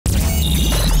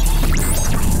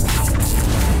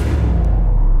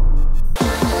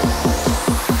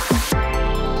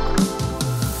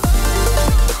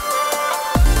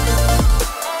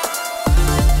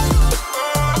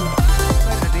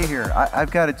I've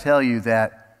got to tell you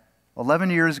that 11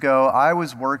 years ago, I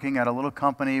was working at a little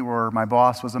company where my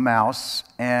boss was a mouse,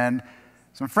 and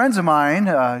some friends of mine,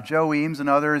 Joe Eames and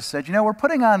others, said, you know, we're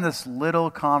putting on this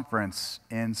little conference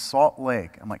in Salt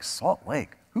Lake. I'm like, Salt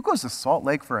Lake? Who goes to Salt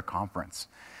Lake for a conference?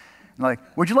 I'm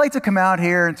like, would you like to come out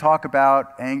here and talk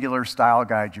about Angular style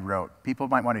guide you wrote? People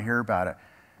might want to hear about it.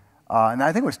 And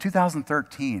I think it was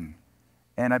 2013.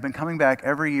 And I've been coming back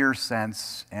every year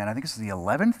since, and I think this is the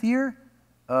 11th year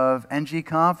of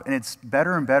ng-conf, and it's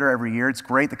better and better every year. It's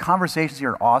great. The conversations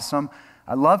here are awesome.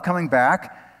 I love coming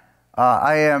back.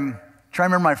 I am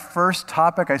trying to remember my first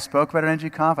topic I spoke about at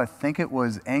ng-conf. I think it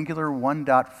was Angular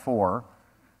 1.4,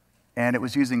 and it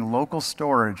was using local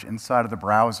storage inside of the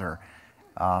browser.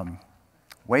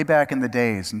 Way back in the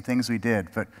days and things we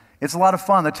did, but it's a lot of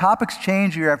fun. The topics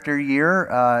change year after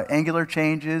year. Angular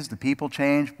changes, the people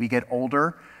change, we get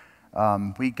older.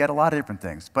 We get a lot of different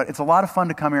things, but it's a lot of fun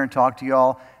to come here and talk to you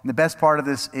all. And the best part of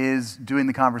this is doing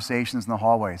the conversations in the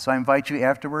hallway. So I invite you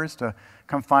afterwards to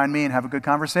come find me and have a good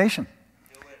conversation.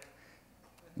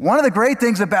 One of the great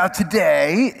things about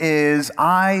today is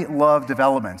I love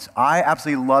development. I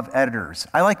absolutely love editors.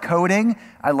 I like coding.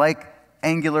 I like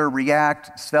Angular,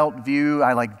 React, Svelte, Vue.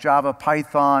 I like Java,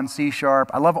 Python, C#.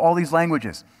 I love all these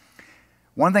languages.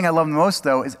 One thing I love the most,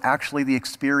 though, is actually the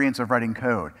experience of writing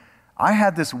code. I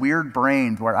have this weird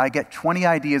brain where I get 20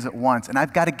 ideas at once, and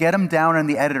I've got to get them down in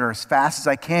the editor as fast as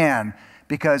I can,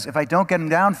 because if I don't get them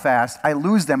down fast, I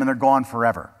lose them and they're gone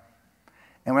forever.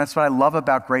 And that's what I love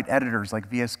about great editors like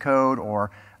VS Code or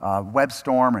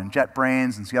WebStorm and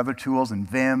JetBrains and some other tools and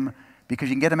Vim, because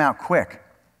you can get them out quick.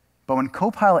 But when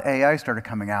Copilot AI started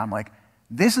coming out, I'm like,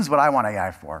 this is what I want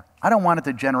AI for. I don't want it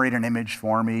to generate an image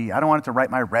for me. I don't want it to write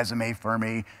my resume for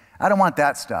me. I don't want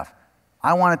that stuff.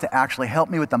 I want it to actually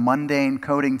help me with the mundane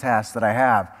coding tasks that I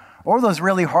have, or those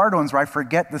really hard ones where I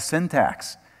forget the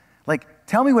syntax. Like,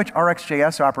 tell me which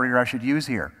RxJS operator I should use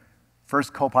here.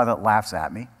 First, Copilot laughs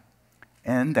at me,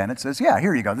 and then it says, yeah,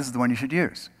 here you go. This is the one you should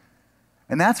use.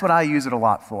 And that's what I use it a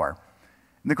lot for.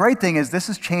 And the great thing is this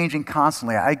is changing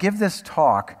constantly. I give this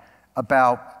talk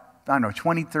about, I don't know,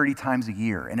 20, 30 times a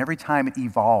year, and every time it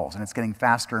evolves, and it's getting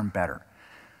faster and better.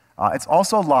 It's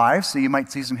also live, so you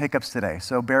might see some hiccups today.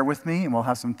 So bear with me, and we'll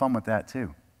have some fun with that,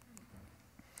 too.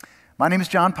 My name is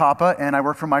John Papa, and I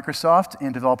work for Microsoft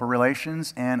in developer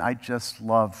relations, and I just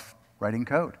love writing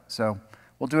code. So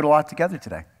we'll do it a lot together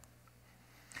today.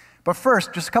 But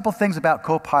first, just a couple things about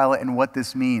Copilot and what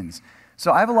this means.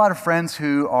 So I have a lot of friends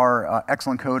who are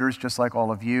excellent coders, just like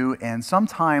all of you, and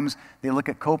sometimes they look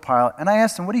at Copilot, and I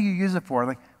ask them, what do you use it for?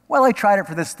 Like, well, I tried it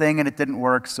for this thing, and it didn't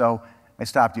work, so I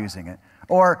stopped using it.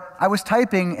 Or I was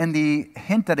typing, and the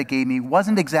hint that it gave me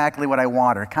wasn't exactly what I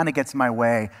wanted. It kind of gets in my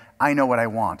way. I know what I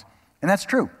want. And that's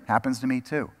true. Happens to me,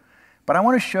 too. But I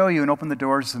want to show you and open the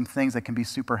doors to some things that can be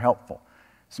super helpful.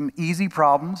 Some easy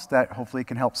problems that hopefully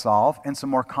can help solve, and some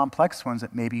more complex ones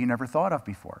that maybe you never thought of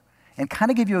before. And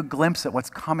kind of give you a glimpse at what's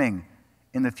coming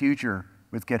in the future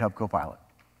with GitHub Copilot.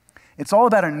 It's all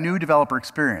about a new developer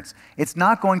experience. It's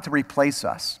not going to replace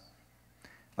us.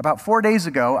 About 4 days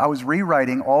ago, I was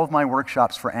rewriting all of my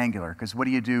workshops for Angular, because what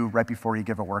do you do right before you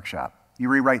give a workshop? You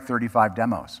rewrite 35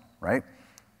 demos, right?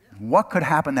 What could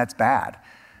happen that's bad?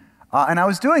 And I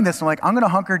was doing this, and I'm like, I'm going to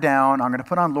hunker down, I'm going to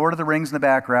put on Lord of the Rings in the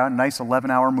background, nice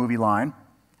 11-hour movie line,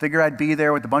 figure I'd be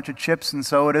there with a bunch of chips and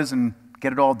sodas and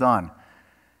get it all done.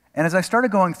 And as I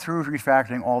started going through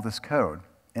refactoring all this code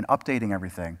and updating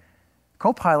everything,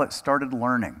 Copilot started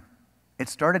learning. It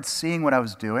started seeing what I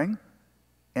was doing,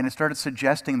 and it started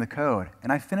suggesting the code. And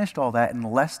I finished all that in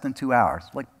less than 2 hours,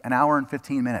 like an hour and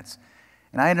 15 minutes.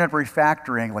 And I ended up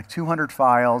refactoring like 200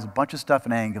 files, a bunch of stuff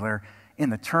in Angular, in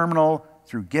the terminal,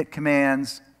 through Git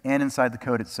commands, and inside the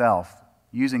code itself,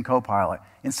 using Copilot,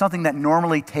 in something that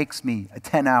normally takes me a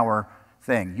 10-hour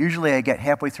thing. Usually I get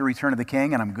halfway through Return of the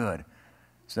King, and I'm good.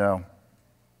 So,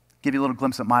 give you a little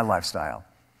glimpse at my lifestyle.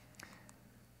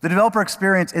 The developer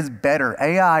experience is better.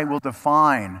 AI will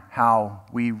define how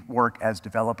we work as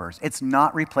developers. It's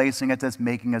not replacing it, it's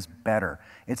making us better.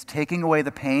 It's taking away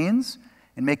the pains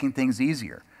and making things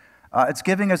easier. It's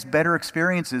giving us better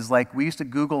experiences, like we used to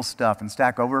Google stuff and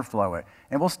Stack Overflow it,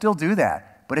 and we'll still do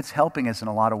that, but it's helping us in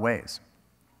a lot of ways.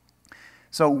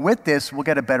 So with this, we'll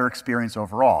get a better experience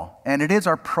overall, and it is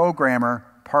our programmer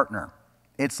partner.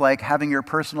 It's like having your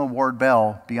personal Ward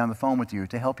Bell be on the phone with you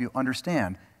to help you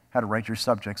understand how to write your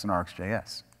subjects in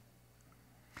RxJS.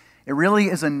 It really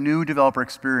is a new developer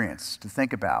experience to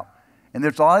think about. And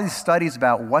there's a lot of these studies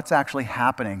about what's actually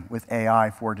happening with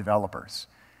AI for developers,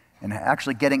 and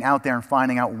actually getting out there and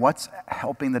finding out what's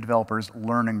helping the developers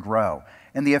learn and grow,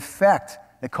 and the effect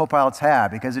that Copilots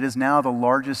have, because it is now the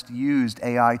largest used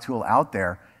AI tool out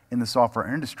there in the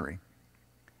software industry,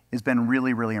 has been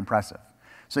really, really impressive.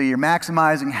 So you're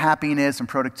maximizing happiness and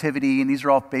productivity, and these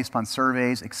are all based upon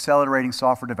surveys, accelerating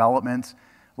software development.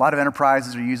 A lot of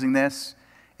enterprises are using this,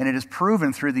 and it is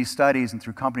proven through these studies and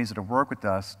through companies that have worked with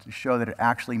us to show that it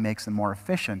actually makes them more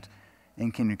efficient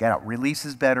and can get out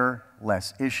releases better,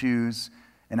 less issues,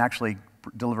 and actually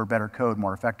deliver better code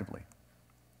more effectively.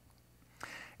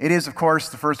 It is, of course,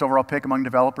 the first overall pick among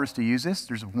developers to use this.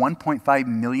 There's 1.5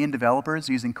 million developers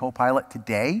using Copilot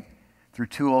today through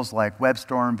tools like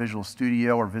WebStorm, Visual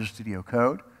Studio, or Visual Studio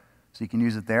Code. So you can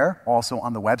use it there, also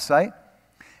on the website.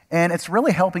 And it's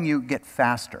really helping you get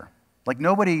faster. Like,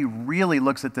 nobody really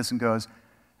looks at this and goes,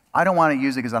 I don't want to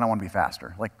use it because I don't want to be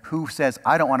faster. Like, who says,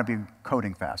 I don't want to be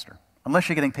coding faster? Unless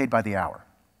you're getting paid by the hour.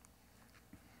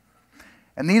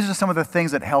 And these are some of the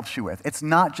things that it helps you with. It's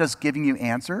not just giving you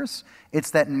answers.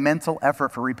 It's that mental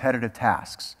effort for repetitive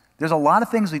tasks. There's a lot of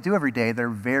things we do every day that are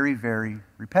very, very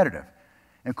repetitive.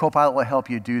 And Copilot will help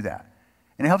you do that.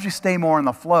 And it helps you stay more in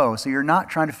the flow, so you're not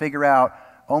trying to figure out,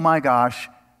 oh my gosh,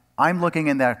 I'm looking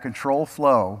in that control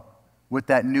flow with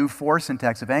that new for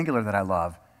syntax of Angular that I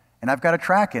love, and I've got a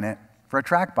track in it for a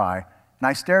track by, and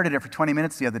I stared at it for 20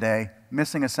 minutes the other day,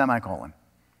 missing a semicolon.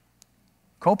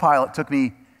 Copilot took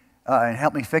me and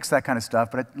helped me fix that kind of stuff,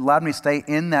 but it allowed me to stay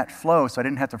in that flow so I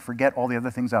didn't have to forget all the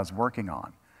other things I was working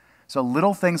on. So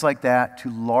little things like that to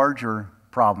larger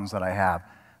problems that I have.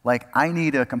 Like, I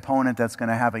need a component that's going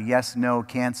to have a yes, no,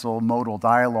 cancel modal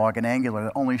dialog in Angular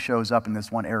that only shows up in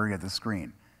this one area of the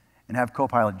screen, and have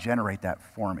Copilot generate that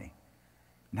for me,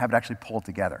 and have it actually pull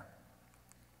together.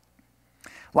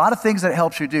 A lot of things that it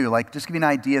helps you do, like just give you an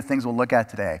idea of things we'll look at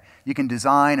today. You can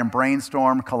design and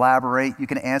brainstorm, collaborate. You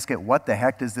can ask it, what the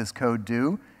heck does this code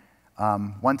do?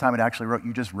 One time it actually wrote,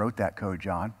 you just wrote that code,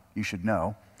 John. You should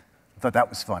know. I thought that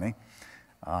was funny.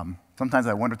 Sometimes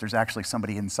I wonder if there's actually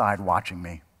somebody inside watching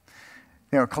me.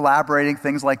 You know, collaborating,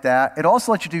 things like that. It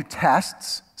also lets you do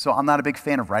tests. So I'm not a big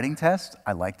fan of writing tests.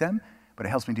 I like them, but it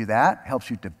helps me do that. It helps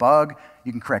you debug.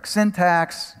 You can correct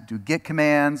syntax, do Git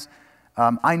commands.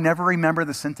 I never remember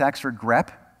the syntax for grep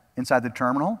inside the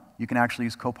terminal. You can actually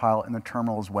use Copilot in the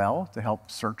terminal as well to help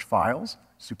search files.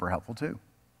 Super helpful too.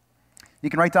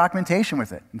 You can write documentation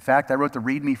with it. In fact, I wrote the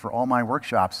README for all my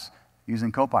workshops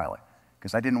using Copilot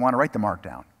because I didn't want to write the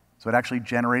markdown. So it actually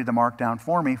generated the markdown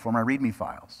for me for my README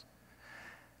files.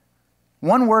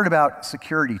 One word about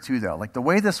security too, though. Like, the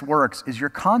way this works is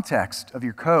your context of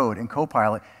your code in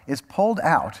Copilot is pulled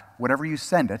out, whatever you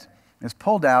send it, is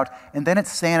pulled out, and then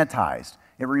it's sanitized.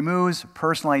 It removes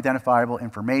personally identifiable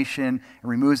information. It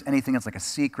removes anything that's like a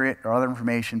secret or other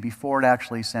information before it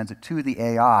actually sends it to the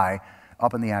AI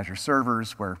up in the Azure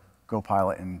servers where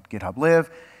Copilot and GitHub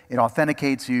live. It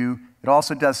authenticates you. It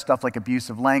also does stuff like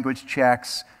abusive language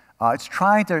checks. It's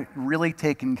trying to really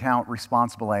take into account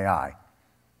responsible AI.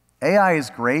 AI is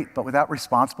great, but without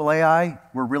responsible AI,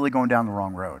 we're really going down the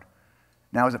wrong road.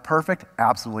 Now, is it perfect?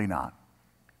 Absolutely not.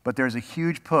 But there's a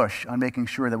huge push on making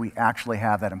sure that we actually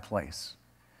have that in place.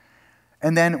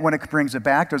 And then when it brings it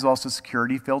back, there's also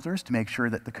security filters to make sure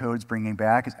that the code's bringing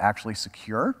back is actually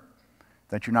secure,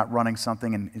 that you're not running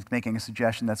something and it's making a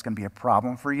suggestion that's going to be a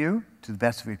problem for you, to the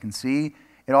best of you can see.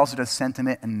 It also does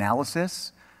sentiment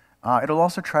analysis. It'll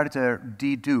also try to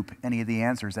dedupe any of the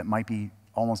answers that might be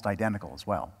almost identical as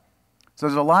well. So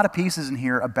there's a lot of pieces in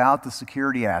here about the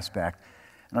security aspect.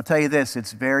 And I'll tell you this,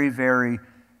 it's very, very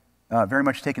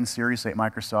much taken seriously at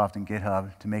Microsoft and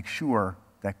GitHub to make sure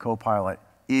that Copilot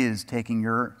is taking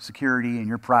your security and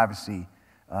your privacy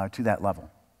to that level.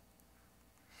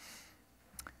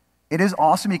 It is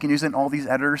awesome. You can use it in all these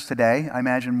editors today. I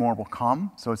imagine more will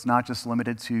come. So it's not just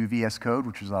limited to VS Code,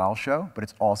 which is what I'll show, but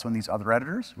it's also in these other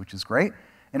editors, which is great.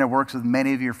 And it works with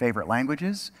many of your favorite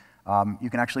languages. You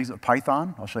can actually use it with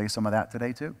Python. I'll show you some of that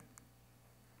today, too.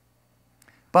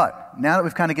 But now that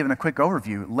we've kind of given a quick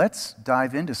overview, let's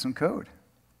dive into some code.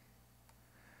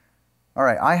 All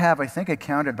right, I think I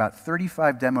counted about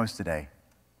 35 demos today.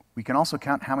 We can also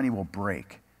count how many will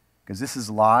break, because this is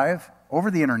live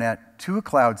over the internet to a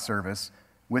cloud service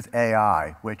with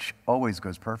AI, which always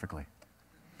goes perfectly.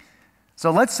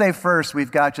 So let's say first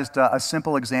we've got just a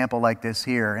simple example like this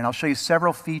here, and I'll show you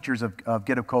several features of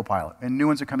GitHub Copilot, and new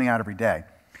ones are coming out every day.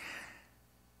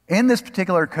 In this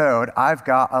particular code, I've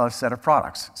got a set of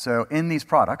products. So in these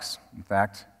products, in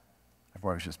fact, I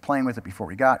was just playing with it before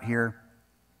we got here,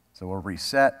 so we'll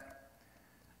reset.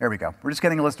 There we go. We're just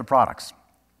getting a list of products.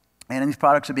 And these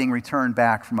products are being returned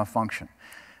back from a function.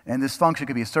 And this function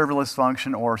could be a serverless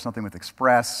function or something with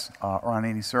Express or on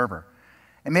any server.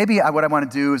 And maybe what I want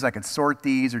to do is I could sort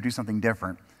these or do something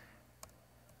different.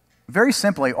 very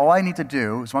simply, all I need to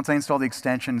do is once I install the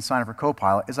extension and sign up for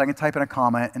Copilot is I can type in a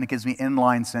comment and it gives me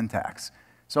inline syntax.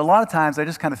 So a lot of times I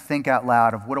just kind of think out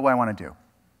loud of what do I want to do?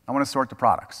 I want to sort the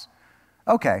products.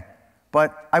 Okay,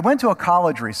 but I went to a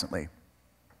college recently.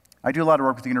 I do a lot of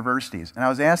work with the universities, and I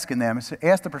was asking them, I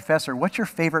asked the professor, what's your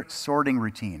favorite sorting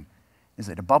routine? Is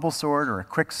it a bubble sort or a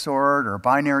quick sort or a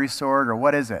binary sort or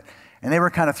what is it? And they were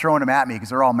kind of throwing them at me because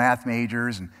they're all math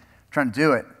majors and trying to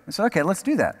do it. I said, okay, let's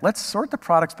do that. Let's sort the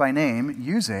products by name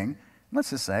using, let's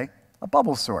just say, a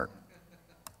bubble sort.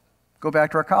 Go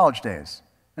back to our college days,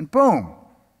 and boom,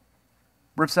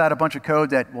 rips out a bunch of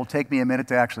code that will take me a minute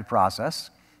to actually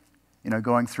process,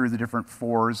 going through the different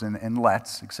fors and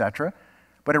lets, etc.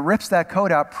 But it rips that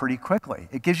code out pretty quickly.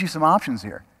 It gives you some options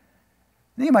here.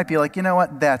 Then you might be like, you know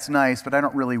what, that's nice, but I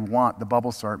don't really want the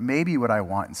bubble sort. Maybe what I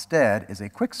want instead is a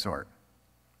quick sort.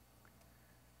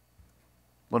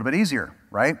 A little bit easier,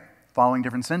 right? Following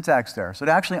different syntax there. So it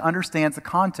actually understands the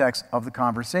context of the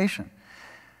conversation.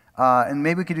 And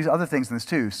maybe we could do other things in this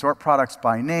too. Sort products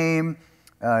by name.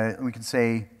 We can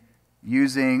say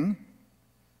using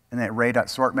and then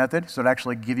array.sort method, so it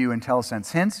actually give you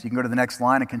IntelliSense hints. You can go to the next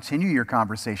line and continue your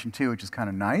conversation too, which is kind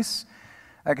of nice.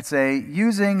 I could say,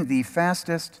 using the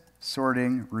fastest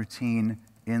sorting routine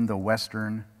in the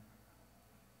Western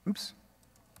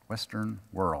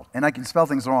world. And I can spell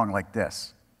things wrong like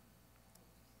this.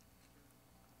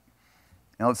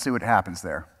 Now let's see what happens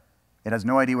there. It has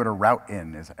no idea what a route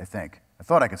in is, I think. I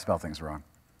thought I could spell things wrong.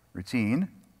 Routine.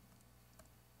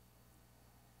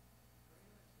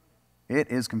 It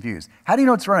is confused. How do you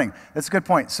know it's running? That's a good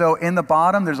point. So in the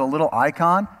bottom, there's a little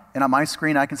icon, and on my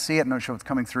screen, I can see it. I'm not sure what's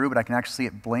coming through, but I can actually see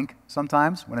it blink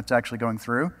sometimes when it's actually going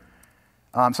through.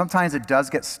 Sometimes it does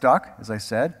get stuck, as I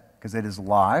said, because it is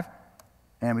live,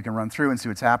 and we can run through and see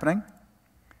what's happening.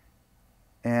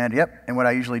 And yep, and what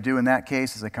I usually do in that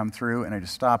case is I come through and I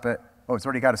just stop it. Oh, it's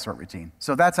already got a sort routine.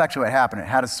 So that's actually what happened. It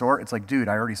had a sort. It's like, dude,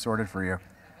 I already sorted for you.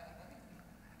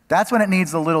 That's when it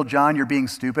needs the little John, you're being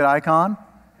stupid icon.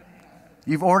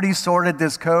 You've already sorted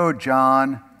this code,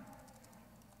 John,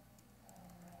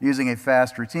 using a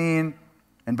fast routine,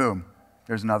 and boom,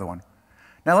 there's another one.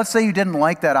 Now let's say you didn't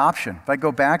like that option. If I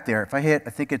go back there, if I hit,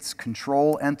 I think it's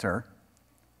Control-Enter,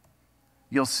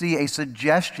 you'll see a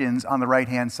suggestions on the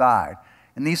right-hand side.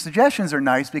 And these suggestions are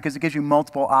nice because it gives you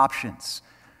multiple options.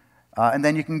 And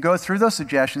then you can go through those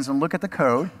suggestions and look at the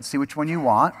code and see which one you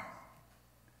want.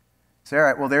 Say, all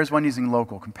right, well, there's one using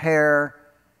local compare.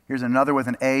 Here's another with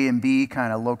an A and B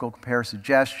kind of local compare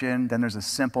suggestion. Then there's a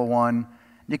simple one.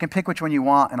 You can pick which one you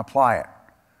want and apply it.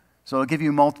 So it'll give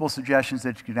you multiple suggestions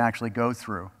that you can actually go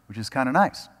through, which is kind of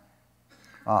nice,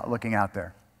 looking out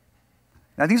there.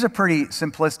 Now, these are pretty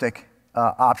simplistic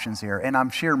options here, and I'm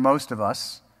sure most of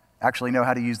us actually know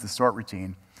how to use the sort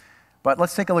routine. But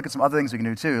let's take a look at some other things we can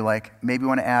do too, like maybe we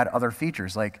want to add other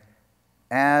features, like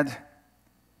add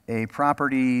a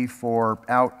property for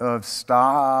out of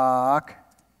stock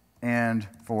and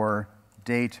for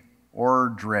date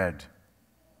ordered.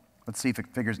 Let's see if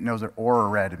it knows what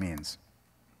ordered means.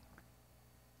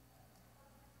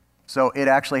 So it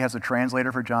actually has a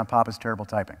translator for John Papa's terrible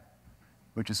typing,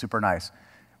 which is super nice.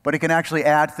 But it can actually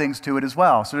add things to it as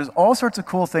well. So there's all sorts of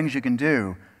cool things you can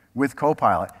do with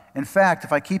Copilot. In fact,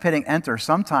 if I keep hitting enter,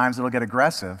 sometimes it'll get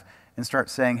aggressive and start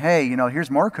saying, hey,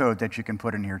 here's more code that you can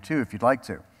put in here too if you'd like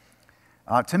to.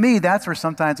 To me, that's where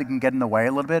sometimes it can get in the way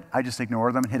a little bit. I just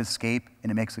ignore them and hit escape,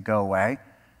 and it makes it go away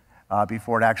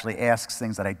before it actually asks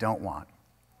things that I don't want.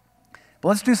 But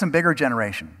let's do some bigger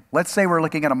generation. Let's say we're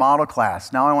looking at a model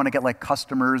class. Now I want to get like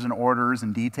customers and orders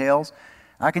and details.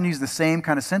 I can use the same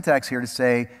kind of syntax here to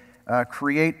say,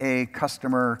 create a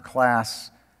customer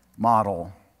class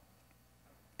model.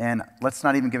 And let's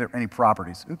not even give it any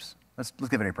properties. Oops, let's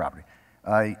give it a property.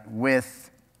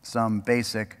 With some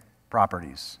basic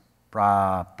properties.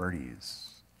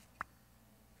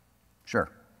 Sure.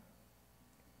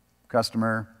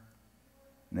 Customer,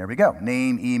 and there we go.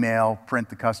 Name, email, print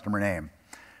the customer name.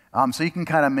 So you can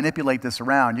kind of manipulate this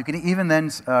around. You can even then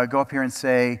go up here and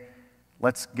say,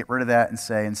 let's get rid of that and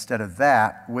say, instead of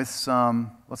that,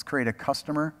 let's create a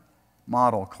customer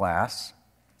model class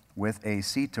with a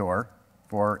CTOR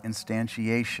for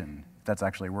instantiation. That's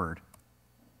actually a word.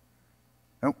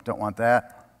 Nope, don't want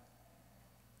that.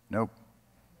 Nope.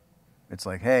 It's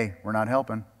like, hey, we're not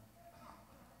helping.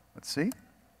 Let's see.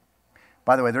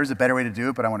 By the way, there's a better way to do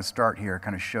it, but I want to start here,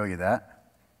 kind of show you that.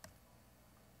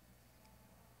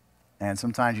 And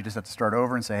sometimes you just have to start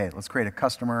over and say, hey, let's create a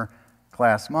customer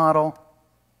class model.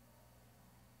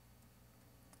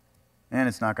 And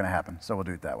it's not going to happen, so we'll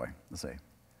do it that way. Let's say,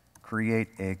 create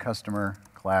a customer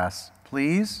class,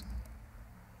 please.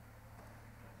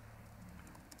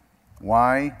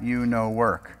 Why you no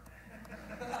work?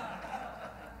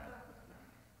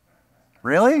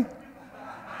 Really?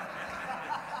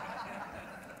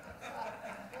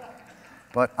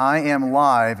 But I am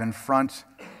live in front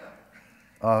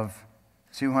of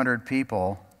 200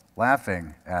 people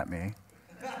laughing at me.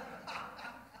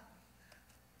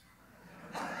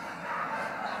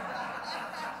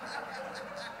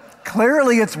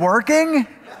 Clearly it's working.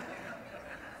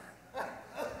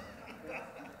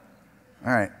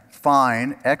 All right,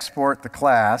 fine. Export the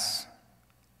class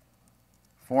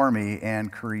for me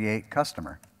and create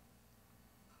customer.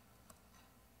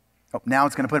 Oh, now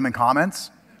it's going to put them in comments?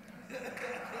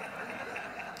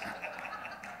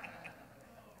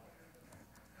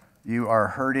 You are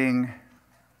hurting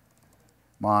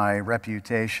my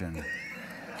reputation.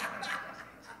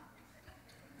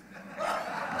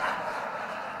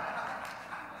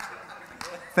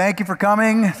 Thank you for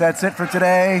coming. That's it for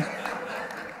today.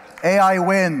 AI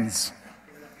wins.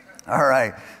 All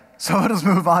right, so let's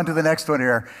move on to the next one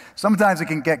here. Sometimes it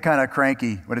can get kind of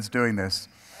cranky when it's doing this.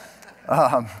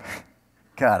 God,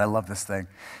 I love this thing.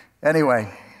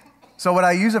 Anyway, so what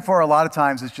I use it for a lot of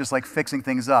times is just like fixing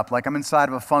things up. Like I'm inside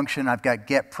of a function, I've got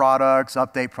get products,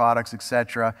 update products,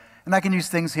 etc. And I can use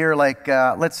things here like,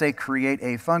 let's say, create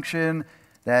a function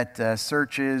that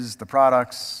searches the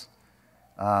products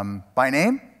by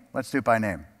name. Let's do it by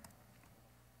name.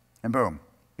 And boom.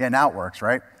 Yeah, now it works,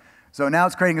 right? So now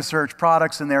it's creating a search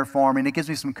products in there for me, and it gives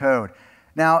me some code.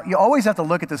 Now, you always have to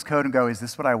look at this code and go, is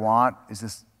this what I want? Is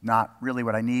this not really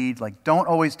what I need? Like, don't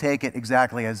always take it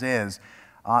exactly as is.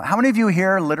 How many of you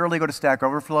here literally go to Stack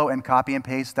Overflow and copy and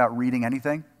paste without reading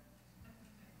anything?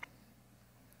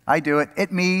 I do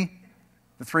it. Me.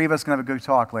 The three of us can have a good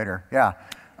talk later. Yeah.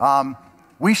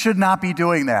 We should not be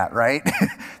doing that, right?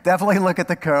 Definitely look at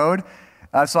the code.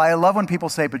 So I love when people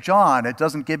say, but John, it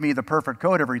doesn't give me the perfect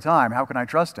code every time. How can I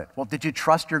trust it? Well, did you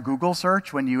trust your Google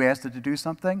search when you asked it to do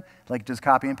something? Like just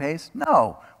copy and paste?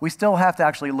 No. We still have to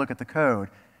actually look at the code,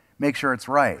 make sure it's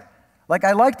right. Like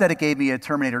I like that it gave me a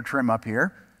Terminator trim up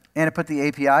here, and it put the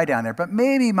API down there, but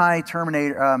maybe my term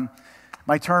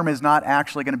is not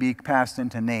actually going to be passed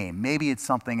into name. Maybe it's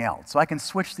something else. So I can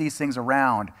switch these things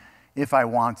around if I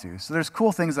want to. So there's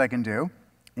cool things I can do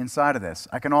inside of this.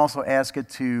 I can also ask it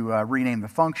to rename the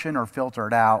function or filter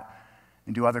it out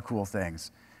and do other cool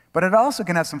things. But it also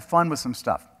can have some fun with some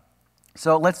stuff.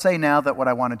 So let's say now that what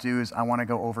I want to do is I want to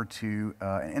go over to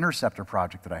an interceptor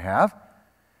project that I have.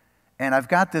 And I've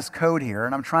got this code here,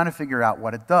 and I'm trying to figure out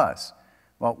what it does.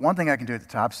 Well, one thing I can do at the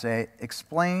top, say,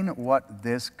 explain what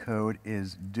this code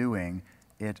is doing.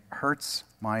 It hurts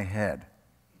my head.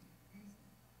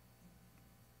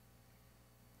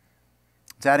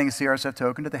 It's adding a CRSF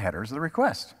token to the headers of the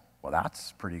request. Well,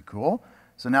 that's pretty cool.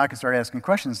 So now I can start asking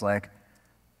questions like,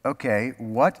 okay,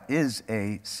 what is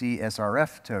a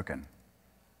CSRF token?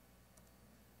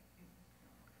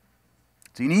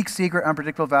 It's a unique, secret,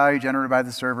 unpredictable value generated by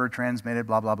the server, transmitted,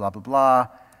 blah, blah, blah, blah, blah.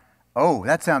 Oh,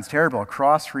 that sounds terrible.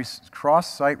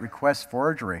 Cross-site request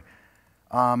forgery.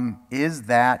 Is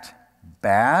that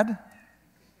bad?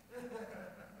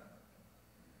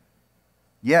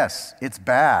 Yes, it's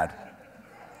bad.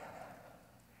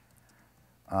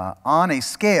 On a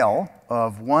scale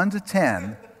of 1 to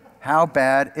 10, how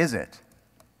bad is it?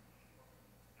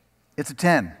 It's a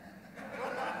 10.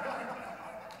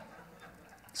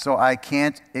 So I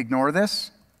can't ignore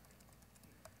this?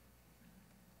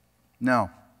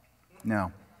 No.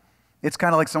 It's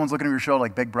kind of like someone's looking at your show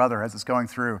like Big Brother as it's going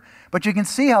through. But you can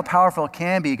see how powerful it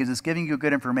can be because it's giving you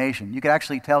good information. You can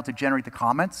actually tell to generate the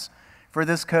comments for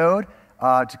this code,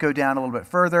 to go down a little bit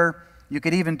further. You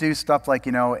could even do stuff like,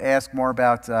 ask more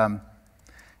about,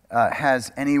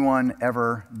 has anyone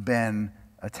ever been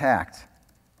attacked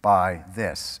by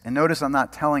this? And notice I'm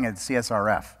not telling it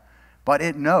CSRF, but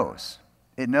it knows.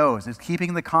 It knows. It's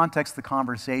keeping the context of the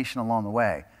conversation along the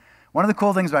way. One of the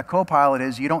cool things about Copilot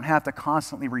is you don't have to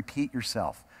constantly repeat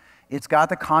yourself. It's got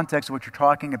the context of what you're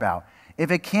talking about.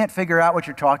 If it can't figure out what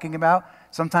you're talking about,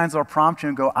 sometimes it'll prompt you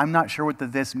and go, I'm not sure what the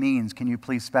this means. Can you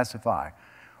please specify?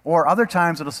 Or other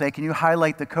times it'll say, can you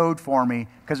highlight the code for me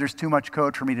because there's too much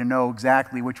code for me to know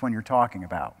exactly which one you're talking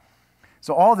about.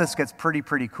 So all this gets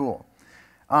pretty cool.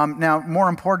 Now, more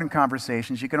important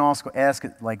conversations, you can also ask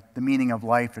it like the meaning of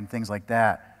life and things like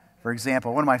that. For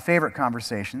example, one of my favorite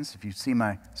conversations, if you see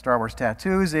my Star Wars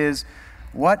tattoos, is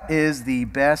what is the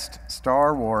best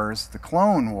Star Wars, the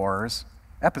Clone Wars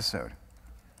episode?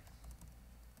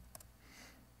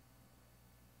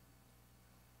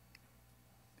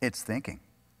 It's thinking.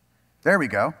 There we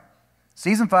go.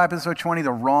 Season 5, episode 20,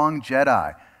 The Wrong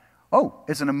Jedi. Oh,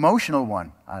 it's an emotional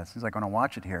one. It seems like I want to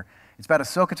watch it here. It's about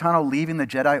Ahsoka Tano leaving the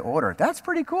Jedi Order. That's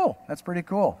pretty cool. That's pretty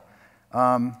cool.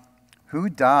 Who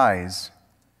dies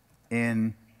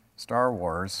in Star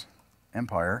Wars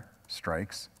Empire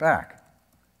Strikes Back?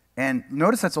 And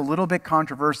notice that's a little bit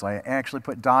controversial. I actually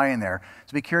put die in there.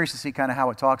 So be curious to see kind of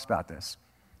how it talks about this.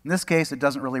 In this case, it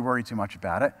doesn't really worry too much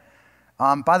about it.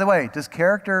 By the way, does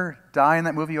character die in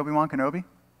that movie, Obi-Wan Kenobi?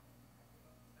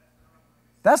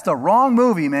 That's the wrong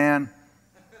movie, man.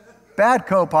 Bad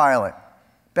co-pilot.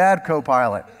 Bad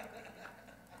co-pilot.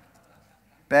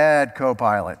 Bad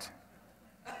co-pilot.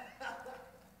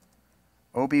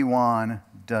 Obi-Wan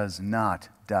does not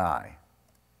die.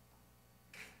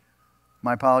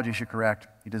 My apologies, you're correct.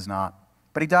 He does not.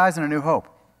 But he dies in A New Hope.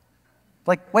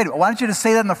 Like, wait, why didn't you just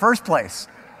say that in the first place?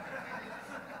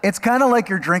 It's kind of like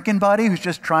your drinking buddy who's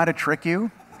just trying to trick you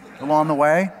along the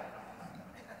way.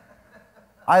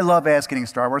 I love asking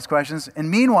Star Wars questions. And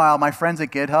meanwhile, my friends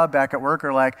at GitHub back at work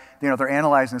are like, they're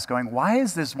analyzing this going, why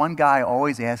is this one guy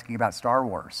always asking about Star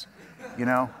Wars?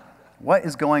 What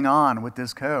is going on with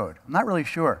this code? I'm not really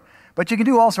sure. But you can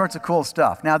do all sorts of cool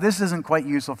stuff. Now, this isn't quite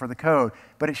useful for the code,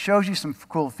 but it shows you some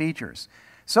cool features.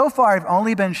 So far, I've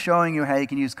only been showing you how you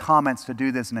can use comments to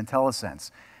do this in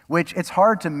IntelliSense, which it's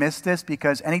hard to miss this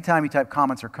because anytime you type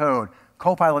comments or code,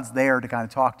 Copilot's there to kind of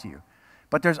talk to you.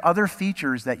 But there's other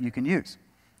features that you can use.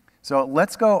 So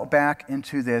let's go back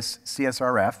into this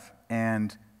CSRF,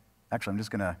 and actually I'm just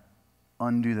going to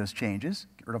undo those changes,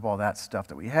 get rid of all that stuff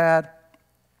that we had.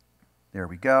 There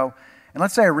we go. And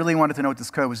let's say I really wanted to know what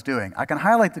this code was doing. I can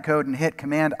highlight the code and hit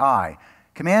Command-I.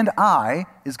 Command-I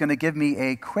is going to give me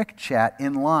a quick chat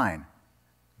in line,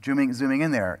 zooming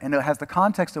in there. And it has the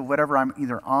context of whatever I'm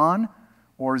either on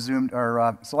or zoomed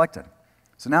or selected.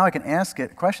 So now I can ask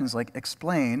it questions like,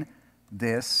 explain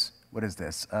this, what is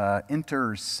this?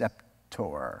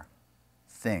 Interceptor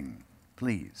thing,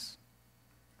 please.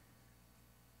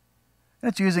 And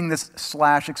it's using this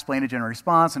 / explain to generate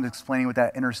response and explaining what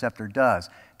that interceptor does.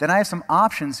 Then I have some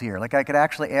options here. Like I could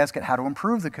actually ask it how to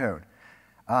improve the code.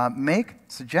 Make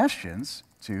suggestions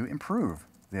to improve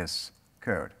this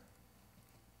code.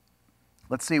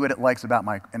 Let's see what it likes about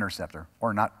my interceptor,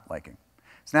 or not liking.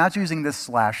 So now it's using this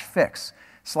 /fix.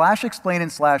 /explain and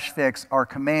 /fix are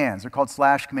commands. They're called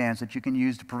 / commands that you can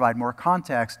use to provide more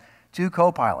context to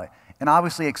Copilot. And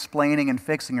obviously explaining and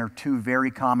fixing are two very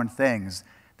common things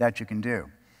that you can do.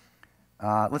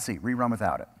 Let's see, rerun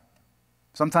without it.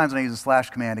 Sometimes when I use a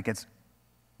 / command, it gets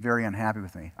very unhappy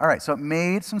with me. All right, so it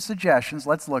made some suggestions.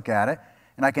 Let's look at it.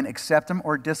 And I can accept them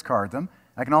or discard them.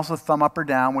 I can also thumb up or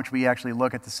down, which we actually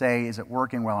look at to say, is it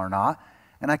working well or not?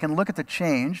 And I can look at the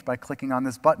change by clicking on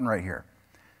this button right here.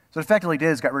 So what it effectively did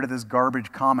is got rid of this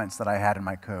garbage comments that I had in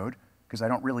my code, because I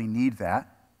don't really need that.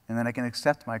 And then I can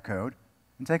accept my code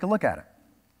and take a look at it.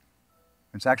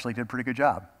 It's actually did a pretty good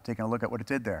job taking a look at what it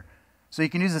did there. So you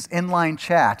can use this inline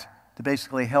chat to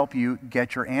basically help you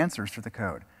get your answers for the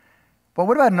code. But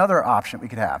what about another option we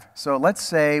could have? So let's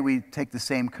say we take the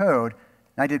same code,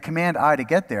 and I did Command-I to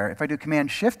get there. If I do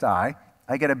Command-Shift-I,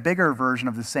 I get a bigger version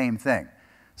of the same thing.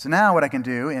 So now what I can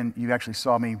do, and you actually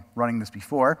saw me running this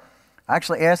before, I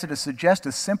actually asked it to suggest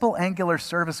a simple Angular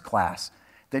service class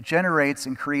that generates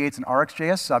and creates an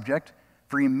RxJS subject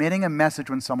for emitting a message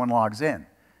when someone logs in.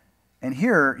 And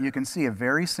here you can see a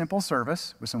very simple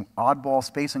service with some oddball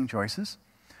spacing choices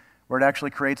where it actually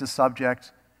creates a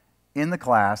subject in the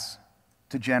class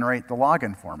to generate the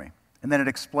login for me. And then it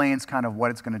explains kind of what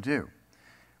it's going to do.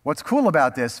 What's cool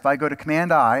about this, if I go to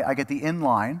Command-I, I get the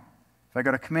inline. If I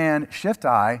go to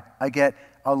Command-Shift-I, I get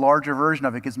a larger version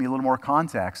of it. It gives me a little more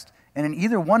context. And in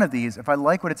either one of these, if I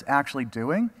like what it's actually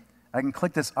doing, I can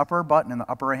click this upper button in the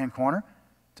upper right-hand corner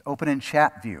to open in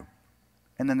Chat View.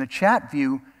 And then the Chat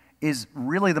View is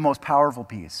really the most powerful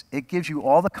piece. It gives you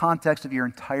all the context of your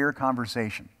entire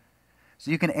conversation.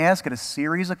 So you can ask it a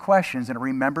series of questions, and it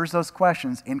remembers those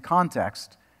questions in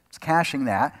context. It's caching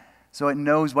that, so it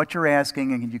knows what you're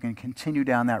asking, and you can continue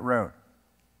down that road.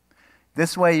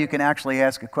 This way, you can actually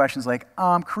ask it questions like,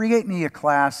 create me a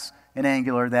class in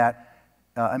Angular that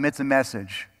emits a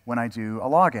message when I do a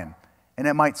login. And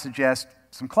it might suggest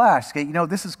some class. Okay,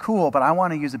 this is cool, but I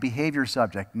want to use a behavior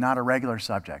subject, not a regular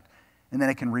subject. And then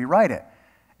it can rewrite it.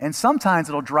 And sometimes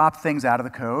it'll drop things out of the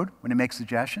code when it makes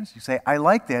suggestions. You say, I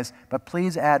like this, but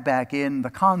please add back in the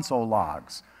console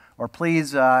logs. Or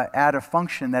please add a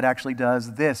function that actually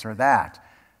does this or that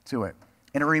to it.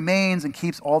 And it remains and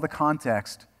keeps all the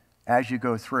context as you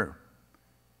go through.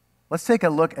 Let's take a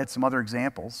look at some other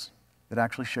examples that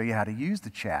actually show you how to use the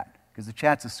chat, because the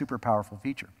chat's a super powerful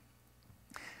feature.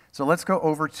 So let's go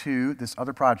over to this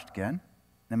other project again,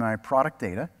 and my product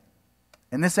data.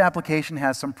 And this application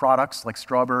has some products like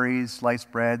strawberries,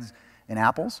 sliced breads, and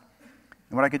apples.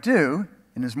 And what I could do,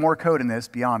 and there's more code in this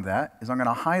beyond that, is I'm going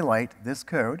to highlight this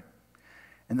code,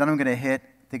 and then I'm going to hit,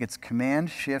 I think it's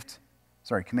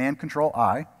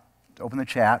Command-Control-I to open the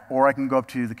chat, or I can go up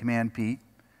to the Command-P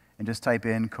and just type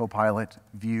in Copilot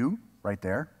view right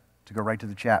there to go right to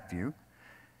the chat view.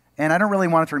 And I don't really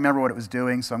want it to remember what it was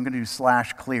doing, so I'm going to do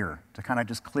 /clear to kind of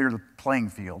just clear the playing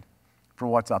field for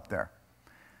what's up there.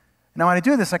 Now, when I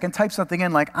do this, I can type something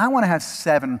in like, I want to have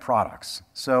 7 products.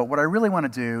 So what I really want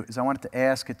to do is I want it to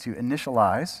ask it to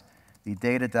initialize the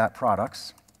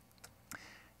data.products.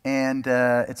 And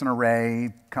it's an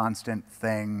array, constant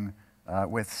thing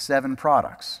with 7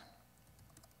 products.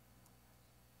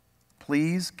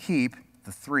 Please keep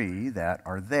the 3 that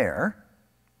are there.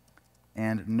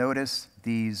 And notice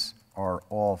these are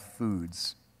all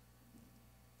foods,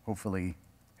 hopefully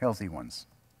healthy ones.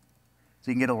 So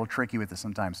you can get a little tricky with this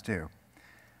sometimes too.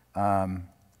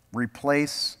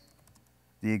 Replace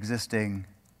the existing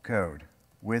code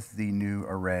with the new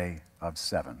array of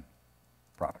 7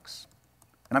 products.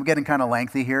 And I'm getting kind of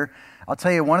lengthy here. I'll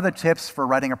tell you, one of the tips for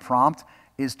writing a prompt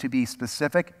is to be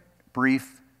specific,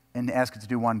 brief, and ask it to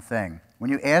do one thing.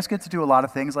 When you ask it to do a lot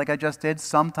of things like I just did,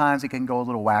 sometimes it can go a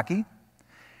little wacky.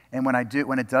 And when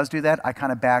it does do that, I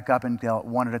kind of back up and tell it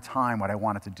one at a time what I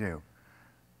want it to do.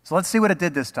 So let's see what it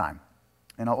did this time.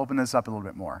 And I'll open this up a little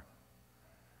bit more.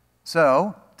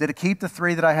 So, did it keep the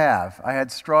 3 that I have? I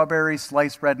had strawberries,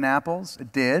 sliced bread, and apples.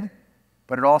 It did.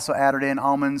 But it also added in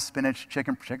almonds, spinach,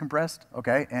 chicken breast,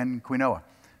 okay, and quinoa.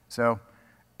 So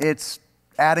it's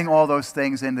adding all those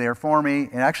things in there for me.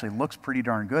 It actually looks pretty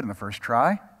darn good in the first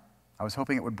try. I was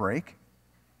hoping it would break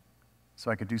so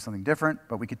I could do something different,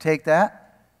 but we could take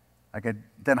that. I could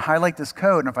then highlight this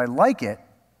code, and if I like it,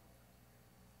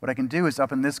 what I can do is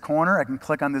up in this corner, I can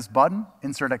click on this button,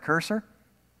 insert a cursor,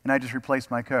 and I just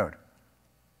replace my code.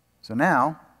 So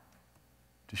now,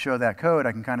 to show that code,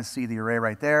 I can kind of see the array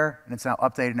right there, and it's now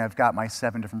updated, and I've got my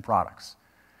 7 different products.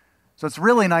 So it's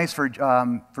really nice for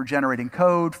generating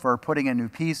code, for putting in new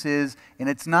pieces, and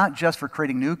it's not just for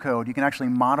creating new code. You can actually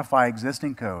modify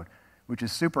existing code, which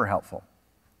is super helpful.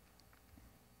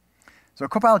 So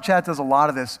Copilot Chat does a lot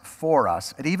of this for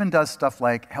us. It even does stuff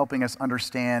like helping us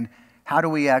understand how do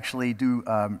we actually do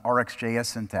RxJS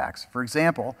syntax. For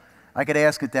example, I could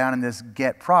ask it down in this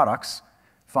getProducts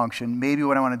function, maybe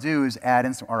what I want to do is add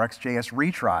in some RxJS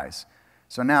retries.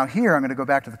 So now here, I'm going to go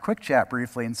back to the quick chat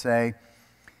briefly and say,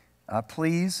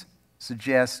 please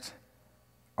suggest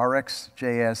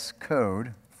RxJS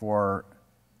code for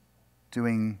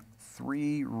doing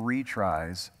 3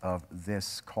 retries of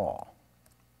this call.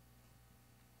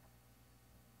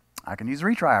 I can use the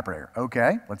retry operator.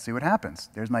 Okay, let's see what happens.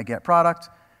 There's my get product,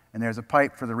 and there's a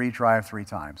pipe for the retry of 3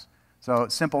 times. So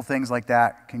simple things like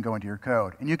that can go into your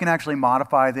code. And you can actually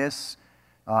modify this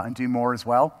and do more as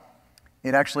well.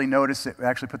 It actually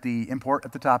put the import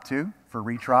at the top too for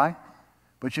retry.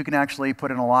 But you can actually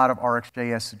put in a lot of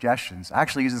RxJS suggestions. I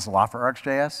actually use this a lot for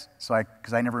RxJS,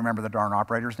 because I never remember the darn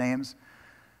operators' names.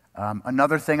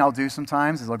 Another thing I'll do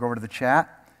sometimes is I'll go over to the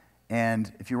chat.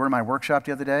 And if you were in my workshop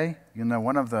the other day, you'll know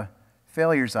one of the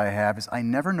failures I have is I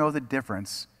never know the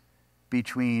difference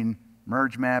between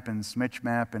merge map and switch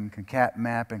map and concat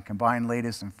map and combine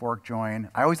latest and fork join.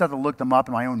 I always have to look them up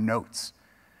in my own notes.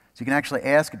 So you can actually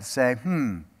ask it to say,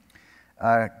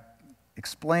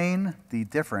 explain the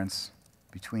difference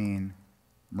between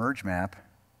merge map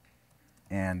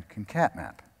and concat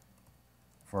map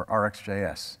for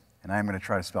RxJS. And I'm going to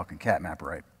try to spell concat map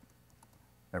right.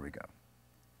 There we go.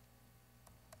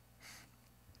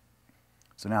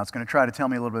 So now it's going to try to tell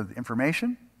me a little bit of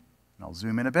information, and I'll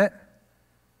zoom in a bit.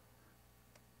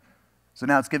 So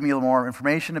now it's giving me a little more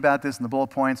information about this in the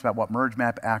bullet points about what merge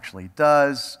map actually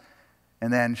does,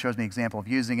 and then shows me an example of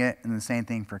using it, and the same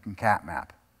thing for concat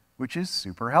map, which is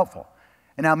super helpful.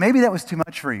 And now maybe that was too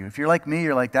much for you. If you're like me,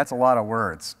 you're like, that's a lot of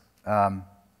words.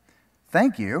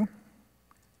 Thank you.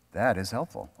 That is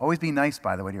helpful. Always be nice,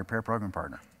 by the way, to your pair program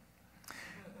partner.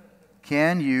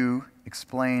 Can you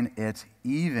explain it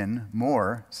even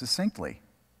more succinctly?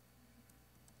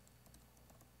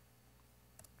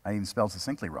 I even spelled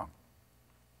succinctly wrong.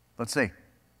 Let's see.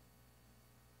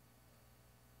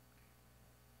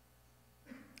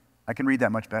 I can read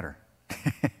that much better.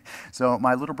 So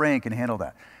my little brain can handle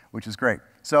that, which is great.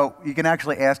 So you can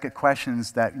actually ask it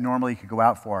questions that normally you could go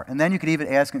out for. And then you could even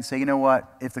ask it and say, you know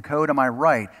what, if the code am I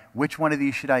right, which one of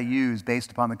these should I use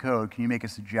based upon the code? Can you make a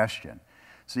suggestion?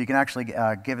 So you can actually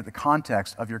give it the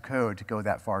context of your code to go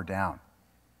that far down.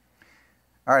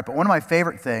 All right, but one of my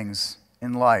favorite things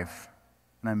in life,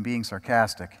 and I'm being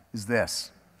sarcastic, is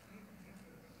this.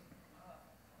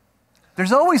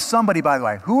 There's always somebody, by the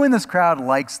way, who in this crowd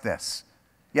likes this?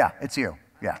 Yeah, it's you.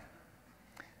 Yeah.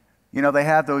 You know, they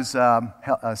have those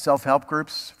self-help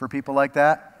groups for people like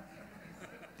that.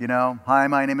 You know, hi,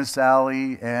 my name is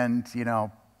Sally, and, you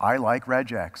know, I like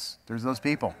regex. There's those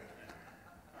people.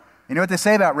 You know what they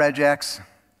say about regex?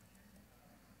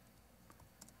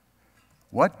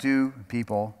 What do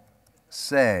people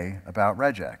say about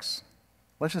regex?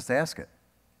 Let's just ask it.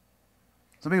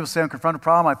 Some people say, when confront a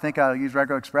problem, I think I'll use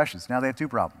regular expressions. Now they have two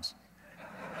problems.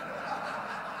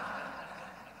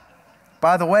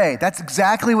 By the way, that's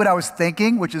exactly what I was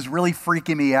thinking, which is really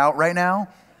freaking me out right now,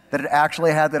 that it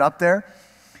actually had that up there.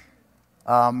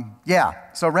 Yeah,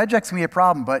 so regex can be a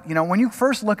problem, but you know, when you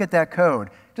first look at that code,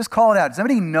 just call it out. Does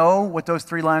anybody know what those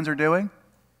 3 lines are doing?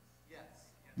 Yes.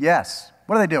 Yes.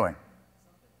 What are they doing?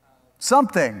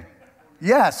 Something.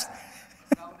 Yes.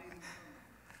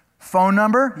 Phone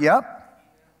number? Yep.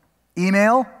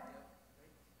 Email?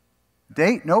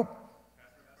 Date? Nope.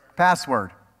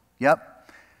 Password? Yep.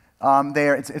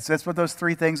 That's what those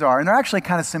 3 things are. And they're actually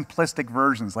kind of simplistic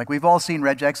versions. Like we've all seen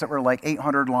regex that were like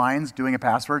 800 lines doing a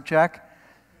password check.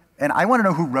 And I want to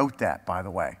know who wrote that, by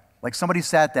the way. Like somebody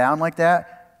sat down like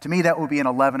that. To me, that would be an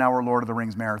 11-hour Lord of the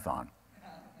Rings marathon.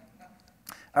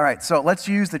 All right, so let's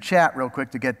use the chat real quick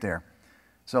to get there.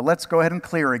 So let's go ahead and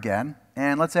clear again.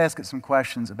 And let's ask it some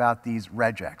questions about these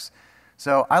regex.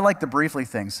 So I like the briefly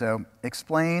thing. So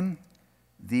explain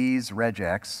these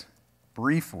regex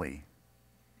briefly.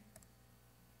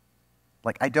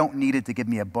 Like, I don't need it to give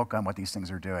me a book on what these things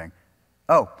are doing.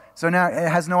 Oh, so now it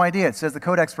has no idea. It says the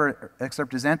code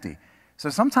excerpt is empty.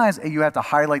 So sometimes you have to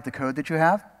highlight the code that you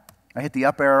have. I hit the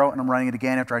up arrow, and I'm running it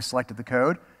again after I selected the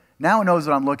code. Now it knows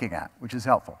what I'm looking at, which is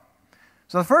helpful.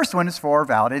 So the first one is for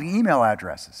validating email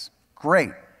addresses.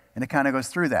 Great. And it kind of goes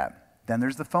through that. Then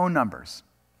there's the phone numbers.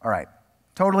 All right.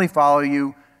 Totally follow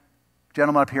you.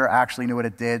 Gentleman up here actually knew what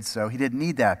it did, so he didn't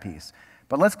need that piece.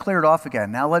 But let's clear it off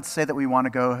again. Now let's say that we want to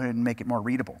go ahead and make it more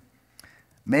readable.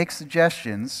 Make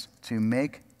suggestions to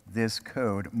make this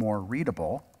code more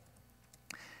readable.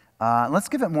 Let's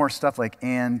give it more stuff like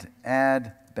and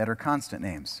add better constant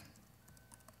names.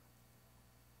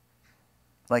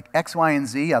 Like X, Y, and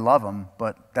Z, I love them,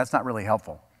 but that's not really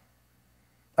helpful.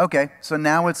 Okay, so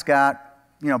now it's got,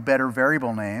 you know, better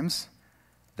variable names.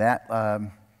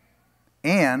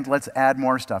 And let's add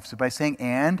more stuff. So by saying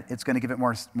and, it's going to give it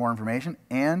more information.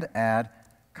 And add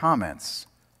comments,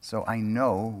 so I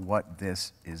know what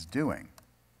this is doing.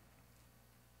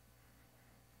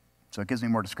 So it gives me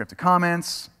more descriptive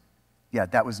comments. Yeah,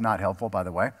 that was not helpful, by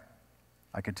the way.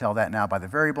 I could tell that now by the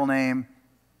variable name.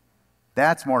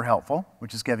 That's more helpful,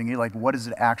 which is giving you, like, what is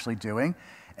it actually doing?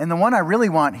 And the one I really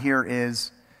want here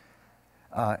is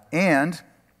and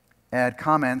add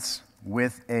comments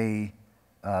with a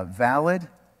valid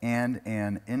and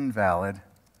an invalid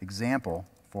example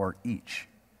for each.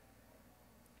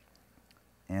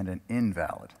 And an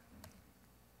invalid.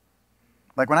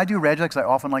 Like when I do regex, I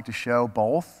often like to show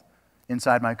both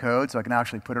inside my code so I can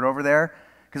actually put it over there.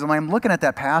 Because when I'm looking at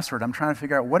that password, I'm trying to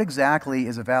figure out what exactly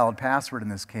is a valid password in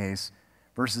this case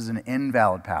versus an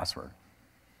invalid password.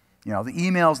 You know, the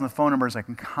emails and the phone numbers I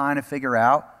can kind of figure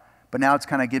out, but now it's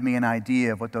kind of give me an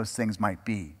idea of what those things might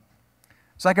be.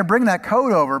 So I can bring that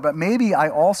code over, but maybe I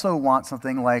also want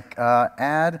something like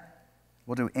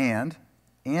we'll do and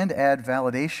add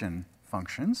validation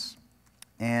functions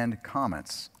and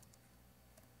comments.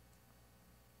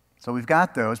 So we've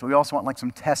got those, but we also want like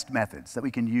some test methods that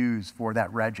we can use for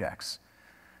that regex.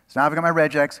 So now I've got my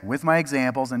regex with my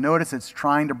examples, and notice it's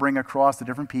trying to bring across the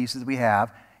different pieces we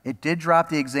have. It did drop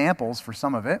the examples for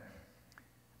some of it,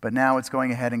 but now it's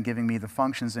going ahead and giving me the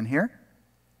functions in here.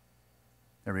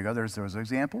 There we go, there's those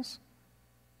examples.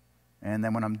 And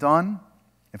then when I'm done,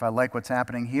 if I like what's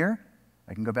happening here,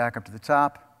 I can go back up to the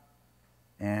top,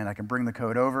 and I can bring the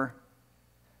code over.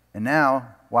 And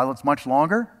now, while it's much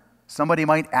longer, somebody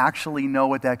might actually know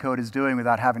what that code is doing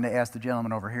without having to ask the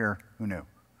gentleman over here who knew.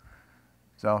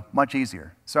 So, much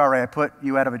easier. Sorry, I put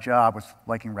you out of a job with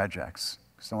liking regex.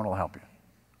 Someone will help you.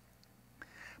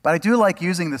 But I do like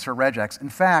using this for regex. In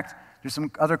fact, there's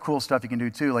some other cool stuff you can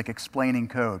do too, like explaining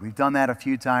code. We've done that a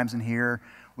few times in here.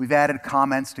 We've added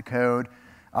comments to code.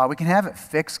 We can have it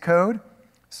fix code.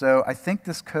 So I think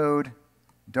this code,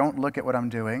 don't look at what I'm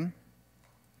doing.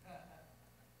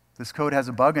 This code has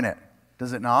a bug in it,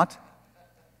 does it not?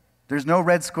 There's no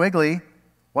red squiggly.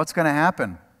 What's going to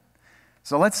happen?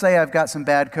 So let's say I've got some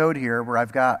bad code here where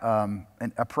I've got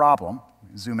a problem.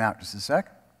 Zoom out just a sec.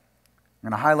 I'm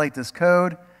going to highlight this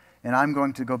code, and I'm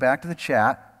going to go back to the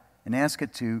chat and ask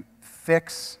it to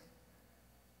fix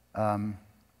the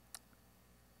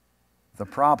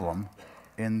problem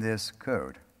in this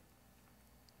code.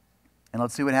 And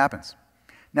let's see what happens.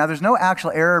 Now, there's no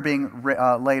actual error being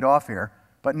laid off here,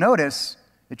 But notice,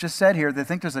 it just said here, they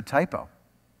think there's a typo.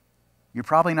 You're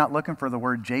probably not looking for the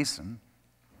word JSON.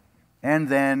 And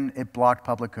then it blocked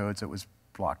public code, so it was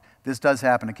blocked. This does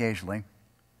happen occasionally.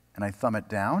 And I thumb it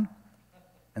down,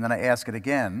 and then I ask it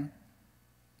again.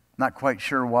 Not quite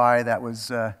sure why that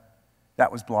was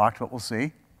blocked, but we'll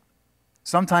see.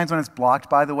 Sometimes when it's blocked,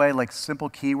 by the way, like simple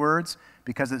keywords,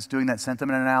 because it's doing that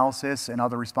sentiment analysis and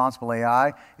other responsible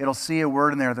AI, it'll see a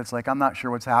word in there that's like, I'm not sure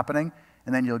what's happening,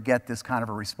 and then you'll get this kind of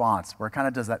a response where it kind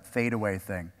of does that fade away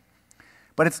thing.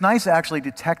 But it's nice actually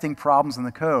detecting problems in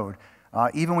the code,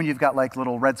 even when you've got like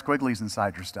little red squigglies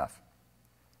inside your stuff.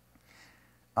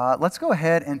 Let's go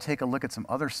ahead and take a look at some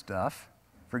other stuff.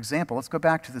 For example, let's go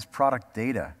back to this product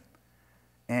data.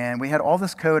 And we had all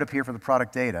this code up here for the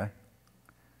product data.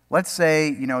 Let's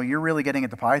say, you're really getting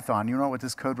into Python. You know what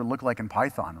this code would look like in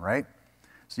Python, right?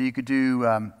 So you could do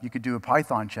a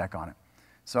Python check on it.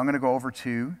 So I'm going to go over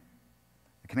to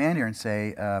the command here and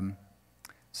say,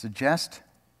 suggest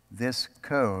this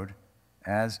code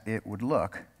as it would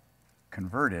look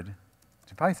converted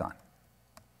to Python.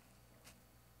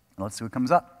 And let's see what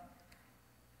comes up.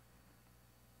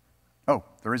 Oh,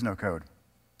 there is no code.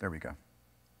 There we go.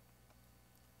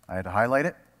 I had to highlight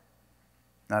it.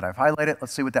 Now that I've highlighted it,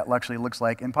 let's see what that actually looks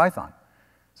like in Python.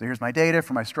 So here's my data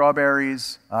for my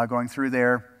strawberries going through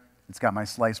there. It's got my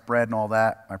sliced bread and all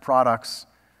that, my products,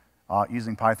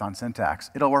 using Python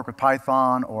syntax. It'll work with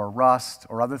Python or Rust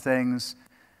or other things.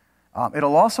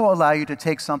 It'll also allow you to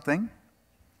take something,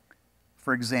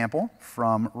 for example,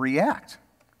 from React.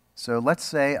 So let's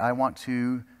say I want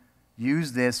to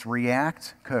use this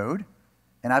React code,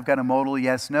 and I've got a modal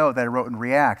yes/no that I wrote in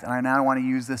React, and I now want to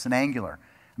use this in Angular.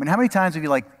 I mean, how many times have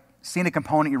you seen a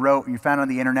component you wrote and you found it on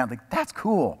the internet, like, that's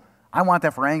cool, I want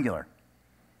that for Angular.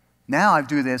 Now I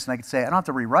do this, and I can say, I don't have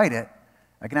to rewrite it.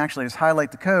 I can actually just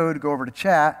highlight the code, go over to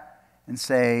chat, and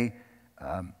say,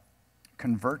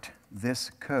 convert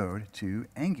this code to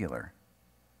Angular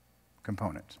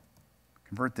component.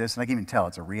 Convert this, and I can even tell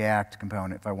it's a React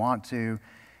component if I want to.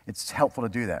 It's helpful to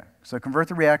do that. So convert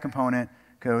the React component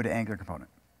code to Angular component.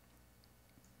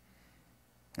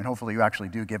 And hopefully you actually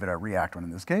do give it a React one in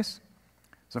this case.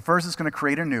 So first it's going to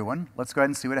create a new one. Let's go ahead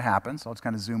and see what happens. So let's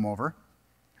kind of zoom over.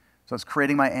 So it's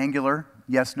creating my Angular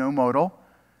yes/no modal.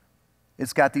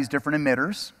 It's got these different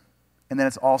emitters. And then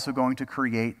it's also going to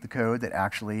create the code that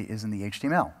actually is in the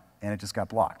HTML. And it just got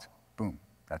blocked. Boom.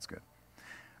 That's good.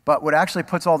 But what actually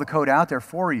puts all the code out there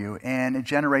for you, and it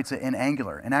generates it in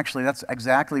Angular. And actually, that's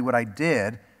exactly what I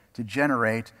did to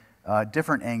generate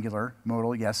different Angular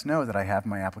modal yes/no that I have in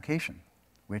my application,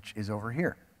 which is over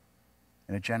here.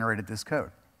 And it generated this code.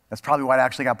 That's probably why it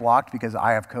actually got blocked, because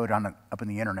I have code up in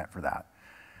the internet for that.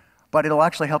 But it'll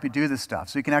actually help you do this stuff.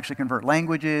 So you can actually convert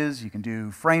languages, you can do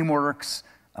frameworks,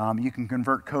 you can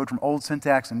convert code from old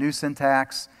syntax and new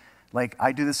syntax. Like,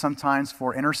 I do this sometimes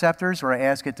for interceptors, where I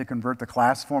ask it to convert the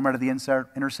class format of the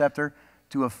interceptor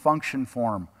to a function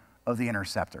form of the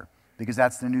interceptor, because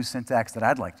that's the new syntax that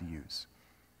I'd like to use.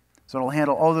 So it'll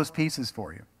handle all those pieces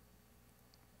for you.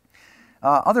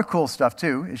 Other cool stuff,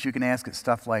 too, is you can ask it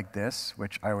stuff like this,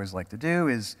 which I always like to do,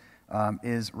 is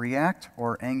React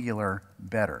or Angular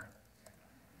better?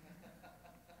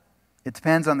 It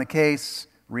depends on the case.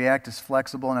 React is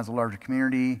flexible and has a larger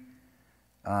community.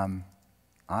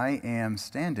 I am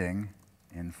standing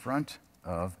in front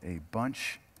of a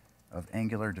bunch of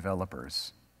Angular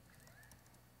developers.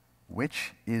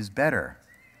 Which is better,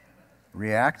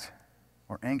 React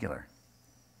or Angular?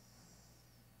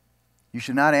 You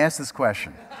should not ask this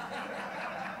question.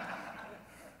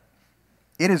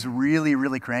 It is really,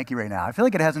 really cranky right now. I feel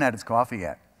like it hasn't had its coffee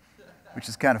yet, which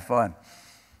is kind of fun.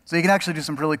 So you can actually do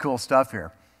some really cool stuff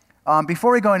here.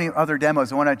 Before we go any other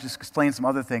demos, I want to just explain some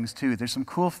other things too. There's some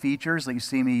cool features that you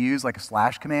see me use, like a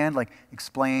slash command, like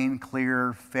explain,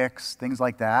 clear, fix, things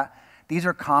like that. These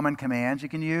are common commands you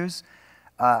can use.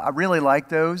 I really like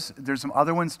those. There's some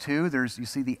other ones too. You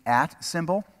see the @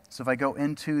 symbol. So if I go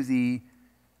into the,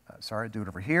 sorry, do it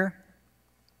over here.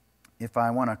 If I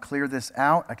want to clear this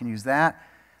out, I can use that.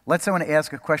 Let's say I want to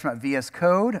ask a question about VS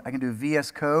Code. I can do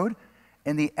VS Code.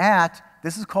 And the @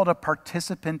 this is called a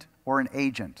participant or an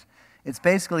agent. It's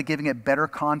basically giving it better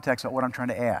context about what I'm trying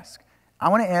to ask. I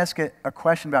want to ask it a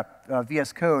question about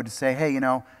VS Code to say, hey,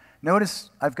 notice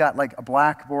I've got like a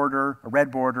black border, a red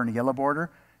border, and a yellow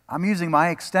border. I'm using my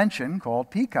extension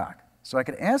called Peacock. So I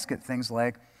could ask it things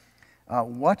like,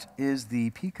 what is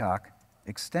the Peacock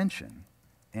extension,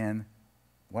 and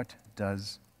what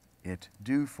does it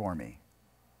do for me?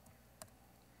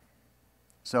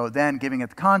 So then, giving it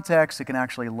the context, it can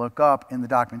actually look up in the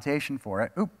documentation for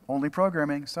it. Oop, only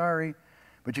programming, sorry.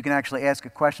 But you can actually ask a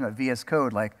question about VS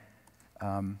Code like,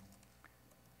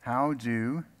 how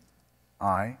do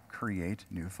I create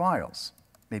new files?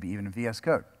 Maybe even in VS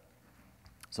Code.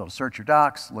 So it'll search your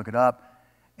docs, look it up,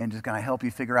 and just kind of help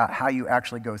you figure out how you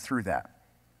actually go through that.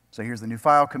 So here's the new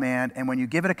file command, and when you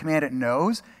give it a command it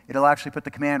knows, it'll actually put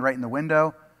the command right in the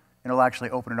window, and it'll actually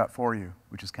open it up for you,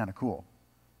 which is kind of cool.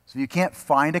 So if you can't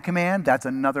find a command, that's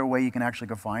another way you can actually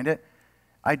go find it.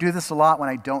 I do this a lot when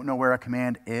I don't know where a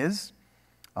command is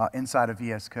inside of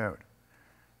VS Code.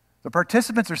 The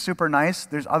participants are super nice.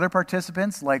 There's other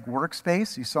participants like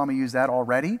workspace. You saw me use that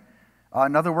already.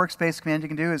 Another workspace command you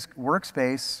can do is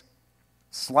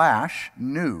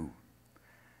workspace/new.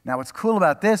 Now what's cool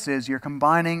about this is you're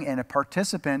combining in a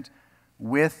participant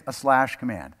with a slash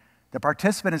command. The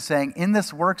participant is saying, in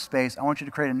this workspace, I want you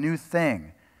to create a new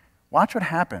thing. Watch what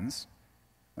happens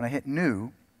when I hit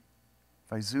new.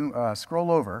 If I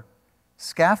scroll over,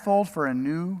 scaffold for a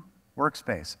new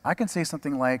workspace. I can say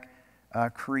something like,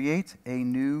 create a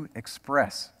new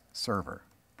Express server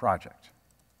project.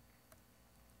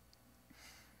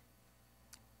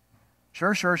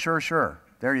 Sure.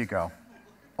 There you go.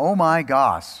 Oh my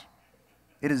gosh.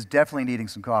 It is definitely needing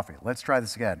some coffee. Let's try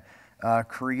this again.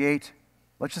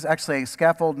 Let's just actually say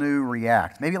scaffold new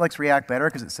React. Maybe it likes React better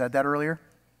because it said that earlier.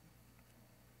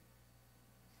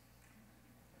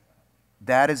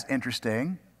 That is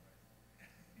interesting.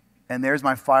 And there's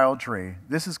my file tree.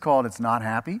 This is called it's not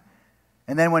happy.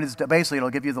 And then when it's basically,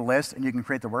 it'll give you the list and you can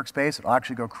create the workspace. It'll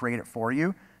actually go create it for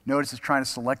you. Notice it's trying to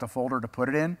select a folder to put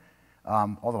it in,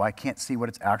 although I can't see what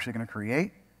it's actually going to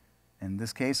create. In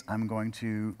this case, I'm going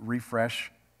to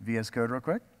refresh VS Code real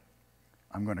quick.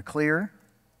 I'm going to clear,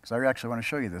 because I actually want to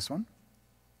show you this one.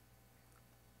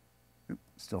 Oops,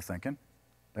 still thinking.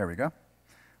 There we go.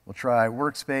 We'll try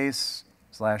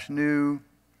workspace/new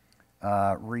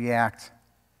React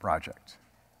project.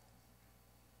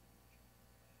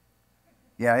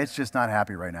 Yeah, it's just not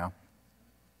happy right now.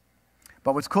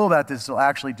 But what's cool about this, it'll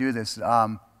actually do this. Should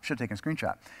have taken a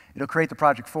screenshot. It'll create the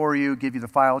project for you, give you the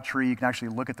file tree. You can actually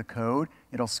look at the code.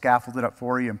 It'll scaffold it up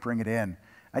for you and bring it in.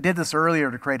 I did this earlier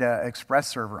to create an Express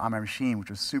server on my machine, which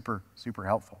was super, super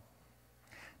helpful.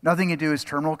 Another thing you do is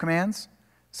terminal commands.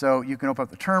 So you can open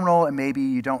up the terminal, and maybe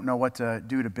you don't know what to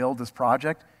do to build this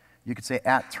project. You could say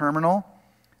 @terminal,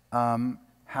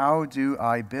 how do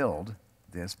I build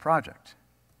this project?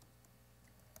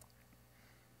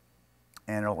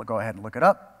 And it'll go ahead and look it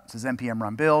up. It says npm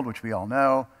run build, which we all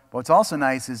know. But what's also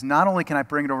nice is not only can I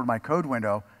bring it over to my code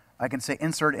window, I can say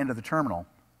insert into the terminal.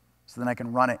 So then I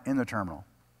can run it in the terminal.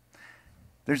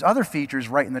 There's other features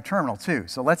right in the terminal too.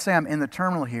 So let's say I'm in the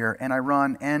terminal here and I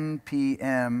run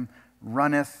npm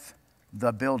runneth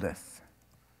the buildeth.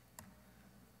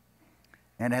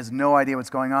 And it has no idea what's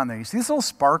going on there. You see this little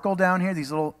sparkle down here?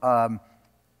 These little,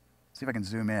 see if I can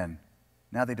zoom in.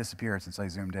 Now they disappeared since I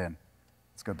zoomed in.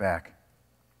 Let's go back.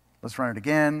 Let's run it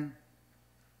again.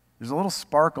 There's a little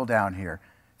sparkle down here.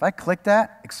 If I click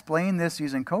that, explain this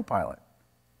using Copilot.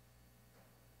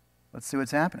 Let's see what's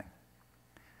happening.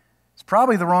 It's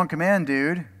probably the wrong command,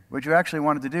 dude. What you actually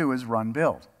wanted to do is run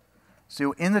build.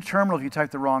 So in the terminal, if you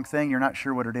type the wrong thing, you're not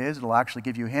sure what it is, it'll actually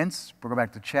give you hints. We'll go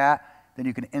back to chat. Then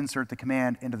you can insert the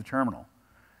command into the terminal,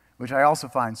 which I also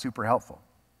find super helpful.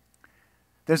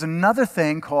 There's another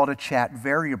thing called a chat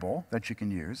variable that you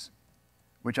can use,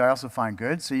 which I also find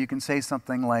good. So you can say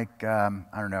something like, I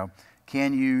don't know,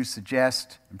 can you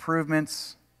suggest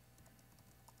improvements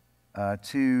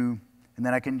to, and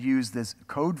then I can use this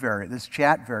this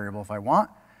chat variable if I want.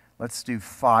 Let's do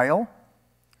file,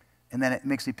 and then it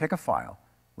makes me pick a file.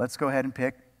 Let's go ahead and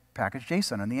pick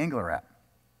package.json in the Angular app.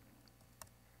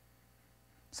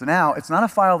 So now it's not a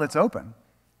file that's open,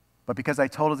 but because I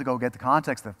told it to go get the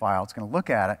context of the file, it's going to look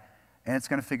at it, and it's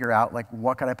going to figure out, like,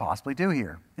 what could I possibly do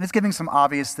here? And it's giving some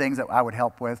obvious things that I would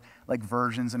help with, like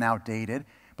versions and outdated.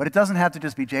 But it doesn't have to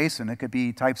just be JSON. It could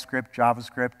be TypeScript,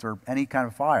 JavaScript, or any kind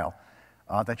of file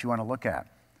that you want to look at.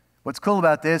 What's cool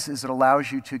about this is it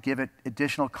allows you to give it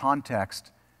additional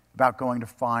context about going to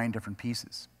find different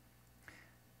pieces.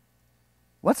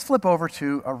 Let's flip over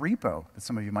to a repo that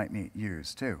some of you might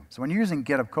use, too. So when you're using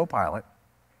GitHub Copilot,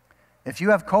 if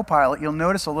you have Copilot, you'll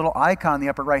notice a little icon in the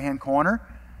upper right-hand corner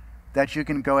that you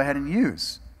can go ahead and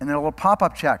use. And then a little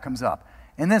pop-up chat comes up.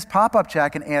 And this pop-up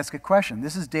chat can ask a question.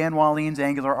 This is Dan Wallin's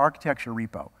Angular architecture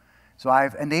repo. So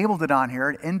I've enabled it on here.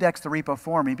 It indexed the repo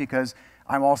for me because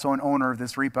I'm also an owner of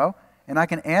this repo. And I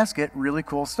can ask it really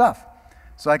cool stuff.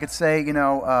 So I could say, you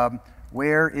know,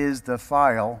 where is the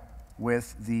file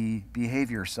with the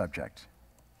behavior subject?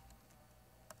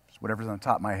 Just whatever's on the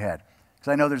top of my head.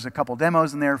 Because I know there's a couple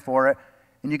demos in there for it.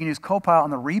 And you can use Copilot on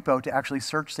the repo to actually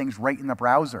search things right in the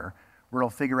browser where it'll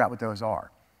figure out what those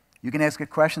are. You can ask it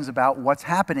questions about what's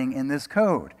happening in this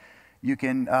code. You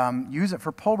can use it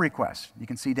for pull requests. You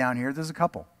can see down here, there's a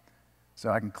couple. So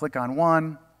I can click on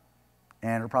one,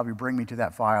 and it'll probably bring me to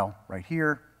that file right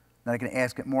here. Then I can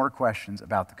ask it more questions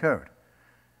about the code.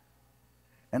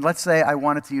 And let's say I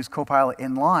wanted to use Copilot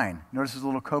inline. Notice there's a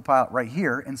little Copilot right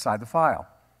here inside the file.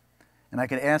 And I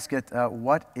could ask it,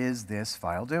 what is this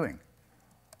file doing?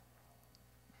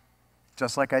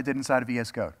 Just like I did inside of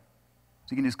VS Code.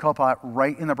 So you can use Copilot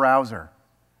right in the browser.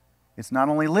 It's not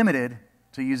only limited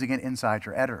to using it inside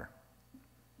your editor.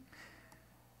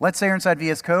 Let's say you're inside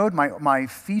VS Code. My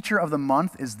feature of the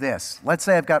month is this. Let's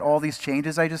say I've got all these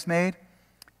changes I just made.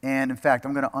 And in fact,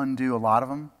 I'm going to undo a lot of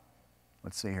them.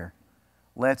 Let's see here.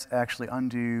 Let's actually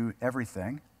undo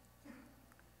everything.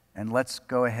 And let's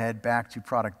go ahead back to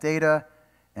product data.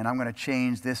 And I'm going to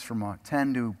change this from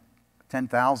 10 to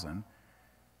 10,000.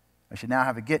 I should now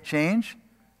have a git change.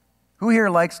 Who here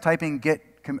likes typing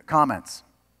git comments?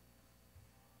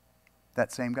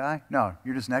 That same guy? No,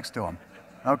 you're just next to him.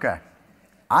 Okay.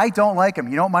 I don't like them.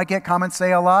 You know what my git comments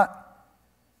say a lot?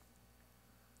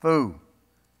 Foo.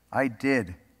 I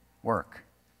did work.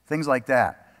 Things like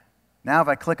that. Now if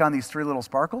I click on these three little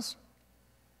sparkles,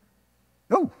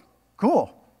 oh,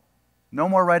 cool. No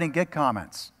more writing git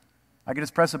comments. I can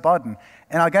just press a button.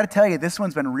 And I got to tell you, this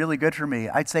one's been really good for me.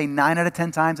 I'd say 9 out of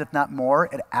 10 times, if not more,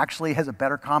 it actually has a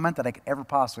better comment than I could ever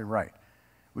possibly write,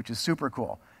 which is super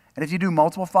cool. And if you do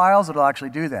multiple files, it'll actually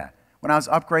do that. When I was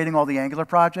upgrading all the Angular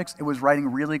projects, it was writing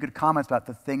really good comments about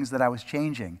the things that I was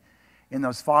changing in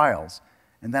those files.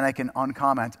 And then I can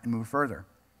uncomment and move further.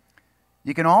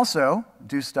 You can also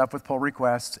do stuff with pull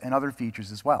requests and other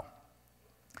features as well.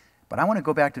 But I want to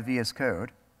go back to VS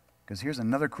Code, because here's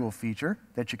another cool feature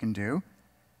that you can do.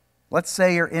 Let's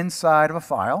say you're inside of a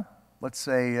file. Let's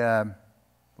say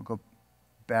we'll go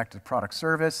back to product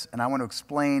service, and I want to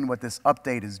explain what this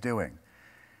update is doing.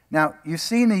 Now, you've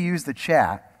seen me use the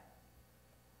chat,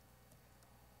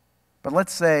 but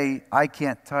let's say I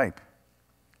can't type.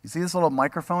 You see this little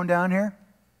microphone down here?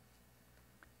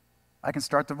 I can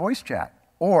start the voice chat.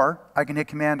 Or I can hit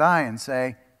Command-I and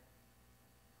say,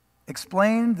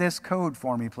 explain this code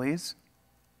for me, please.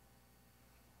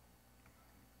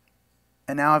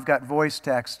 And now I've got voice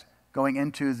text going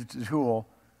into the tool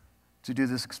to do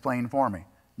this explain for me.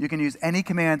 You can use any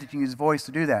command that you can use voice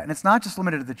to do that. And it's not just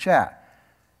limited to the chat.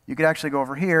 You could actually go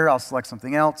over here, I'll select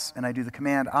something else, and I do the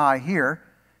Command-I here,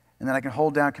 and then I can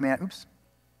hold down Command, oops,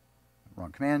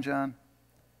 wrong command, John.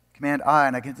 Command-I,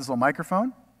 and I can hit this little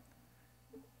microphone,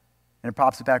 and it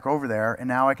pops it back over there, and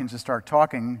now I can just start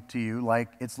talking to you like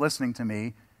it's listening to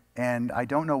me, and I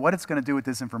don't know what it's going to do with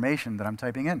this information that I'm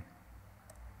typing in.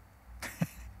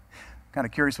 Kind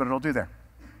of curious what it'll do there.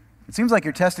 It seems like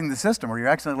you're testing the system, or you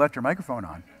accidentally left your microphone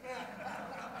on.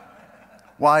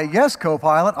 Why, yes,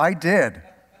 Copilot, I did.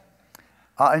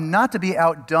 And not to be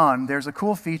outdone, there's a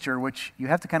cool feature which you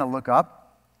have to kind of look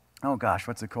up. Oh gosh,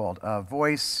 what's it called?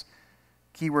 Voice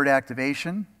keyword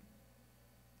activation.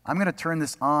 I'm going to turn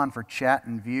this on for chat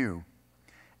and view.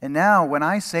 And now when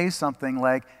I say something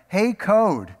like, hey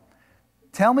code,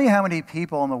 tell me how many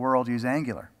people in the world use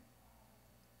Angular.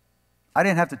 I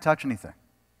didn't have to touch anything.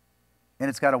 And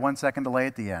it's got a 1-second delay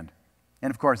at the end.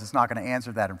 And of course, it's not going to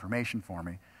answer that information for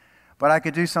me. But I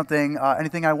could do something,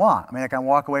 anything I want. I mean, I can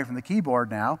walk away from the keyboard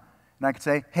now, and I could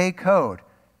say, hey code,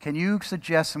 can you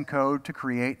suggest some code to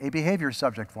create a behavior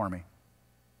subject for me?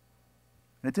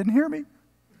 And it didn't hear me.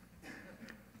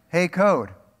 Hey code,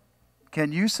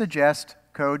 can you suggest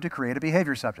code to create a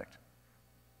behavior subject?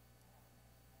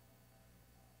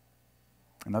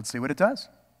 And let's see what it does.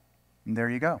 And there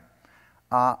you go.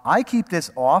 I keep this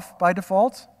off by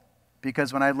default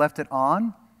because when I left it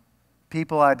on,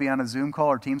 people I'd be on a Zoom call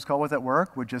or Teams call with at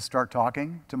work would just start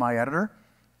talking to my editor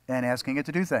and asking it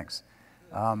to do things.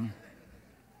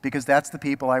 Because that's the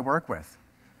people I work with.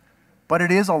 But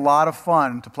it is a lot of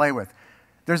fun to play with.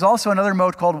 There's also another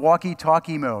mode called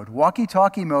walkie-talkie mode.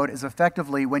 Walkie-talkie mode is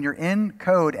effectively when you're in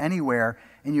code anywhere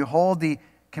and you hold the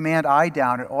Command-I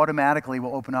down, it automatically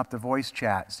will open up the voice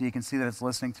chat so you can see that it's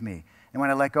listening to me. And when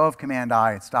I let go of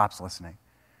Command-I, it stops listening.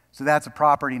 So that's a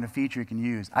property and a feature you can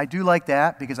use. I do like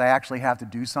that because I actually have to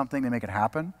do something to make it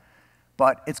happen.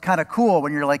 But it's kind of cool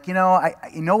when you're like, you know, I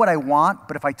know what I want,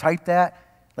 but if I type that,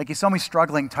 like you saw me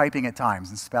struggling typing at times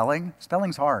and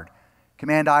spelling's hard.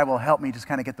 Command-I will help me just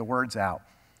kind of get the words out.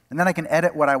 And then I can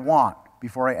edit what I want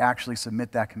before I actually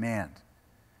submit that command.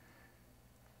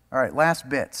 All right, last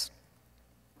bits.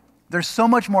 There's so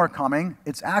much more coming.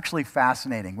 It's actually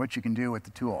fascinating what you can do with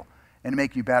the tool and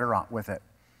make you better with it.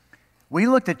 We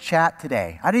looked at chat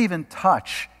today. I didn't even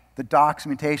touch the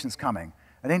documentations coming.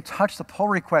 I didn't touch the pull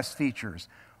request features.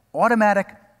 Automatic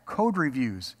code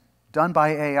reviews done by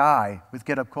AI with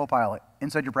GitHub Copilot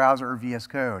inside your browser or VS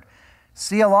Code.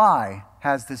 CLI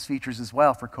has these features as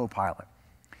well for Copilot.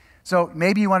 So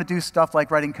maybe you want to do stuff like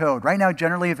writing code. Right now,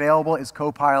 generally available is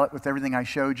Copilot with everything I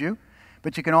showed you,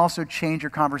 but you can also change your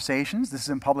conversations. This is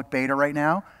in public beta right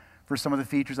now for some of the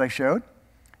features I showed.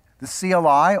 The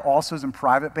CLI also is in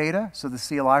private beta, so the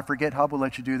CLI for GitHub will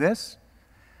let you do this.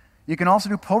 You can also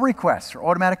do pull requests or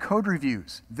automatic code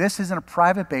reviews. This is in a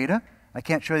private beta. I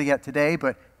can't show you yet today,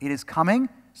 but it is coming,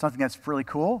 something that's really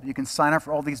cool. You can sign up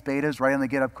for all these betas right on the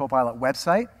GitHub Copilot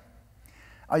website.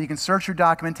 You can search your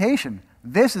documentation.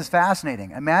 This is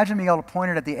fascinating. Imagine being able to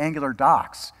point it at the Angular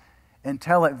docs and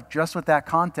tell it just with that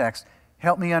context,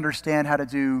 help me understand how to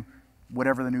do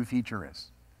whatever the new feature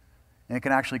is. And it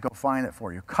can actually go find it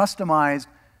for you, customized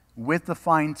with the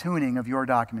fine-tuning of your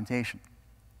documentation.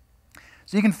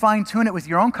 So you can fine-tune it with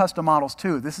your own custom models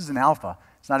too. This is an alpha.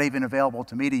 It's not even available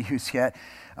to me to use yet,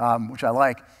 which I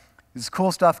like. There's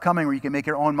cool stuff coming where you can make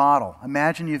your own model.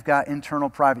 Imagine you've got internal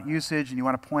private usage and you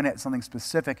want to point it at something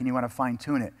specific and you want to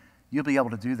fine-tune it. You'll be able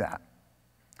to do that.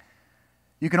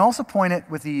 You can also point it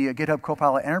with the GitHub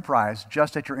Copilot Enterprise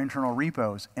just at your internal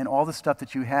repos, and all the stuff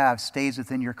that you have stays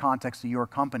within your context of your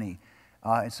company,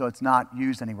 and so it's not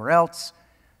used anywhere else,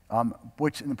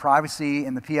 which in the privacy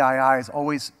and the PII is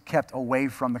always kept away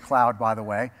from the cloud, by the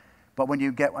way. But when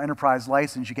you get enterprise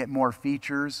license, you get more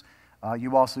features.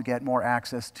 You also get more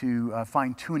access to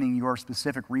fine-tuning your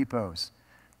specific repos.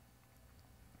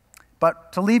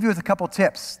 But to leave you with a couple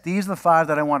tips, these are the 5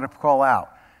 that I wanted to call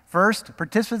out. First,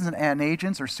 participants and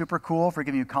agents are super cool for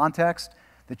giving you context.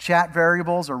 The chat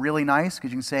variables are really nice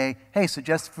because you can say, hey,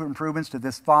 suggest improvements to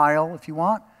this file if you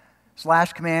want.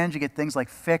 / commands, you get things like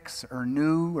fix or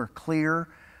new or clear.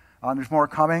 There's more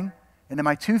coming. And then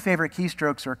my 2 favorite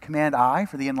keystrokes are Command-I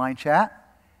for the inline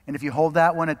chat. And if you hold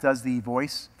that one, it does the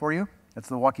voice for you. That's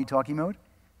the walkie-talkie mode.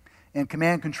 And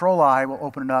Command-Control-I will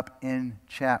open it up in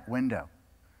chat window.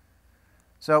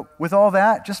 So with all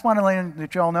that, just want to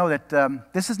let you all know that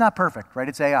this is not perfect, right?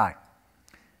 It's AI.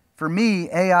 For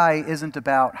me, AI isn't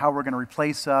about how we're going to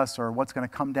replace us or what's going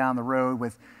to come down the road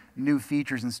with new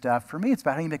features and stuff. For me, it's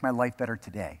about how you make my life better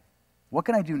today. What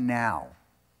can I do now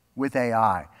with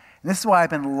AI? And this is why I've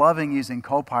been loving using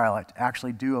Copilot to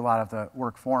actually do a lot of the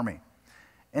work for me.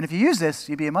 And if you use this,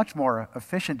 you'd be a much more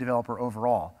efficient developer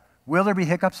overall. Will there be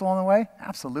hiccups along the way?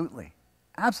 Absolutely.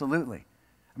 Absolutely.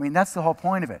 I mean, that's the whole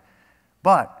point of it.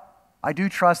 But I do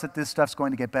trust that this stuff's going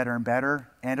to get better and better.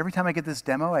 And every time I get this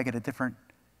demo, I get a different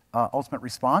ultimate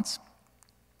response.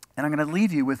 And I'm going to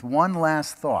leave you with one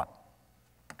last thought.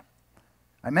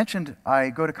 I mentioned I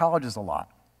go to colleges a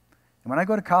lot. And when I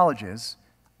go to colleges,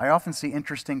 I often see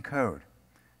interesting code.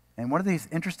 And one of these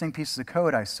interesting pieces of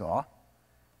code I saw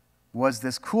was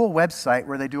this cool website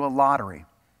where they do a lottery.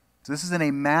 So this is in a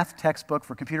math textbook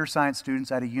for computer science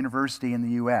students at a university in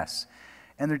the US.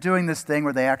 And they're doing this thing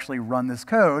where they actually run this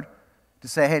code to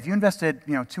say, hey, if you invested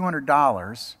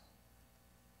 $200,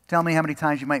 tell me how many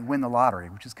times you might win the lottery,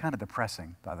 which is kind of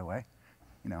depressing, by the way.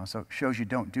 So it shows you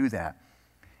don't do that.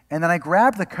 And then I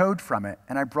grabbed the code from it,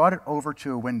 and I brought it over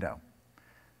to a window.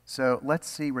 So let's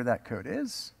see where that code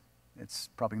is. It's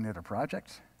probably near the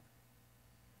project.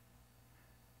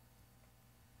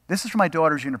 This is from my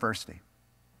daughter's university.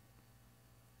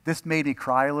 This made me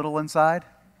cry a little inside.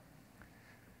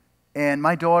 And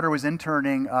my daughter was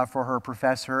interning for her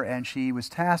professor, and she was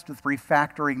tasked with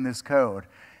refactoring this code.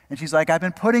 And she's like, I've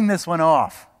been putting this one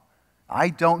off. I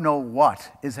don't know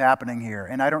what is happening here,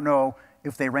 and I don't know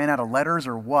if they ran out of letters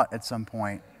or what at some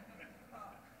point.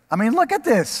 I mean, look at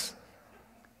this.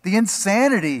 The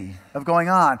insanity of going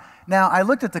on. Now, I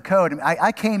looked at the code.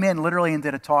 I came in literally and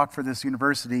did a talk for this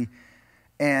university,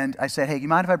 and I said, hey, you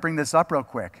mind if I bring this up real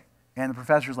quick? And the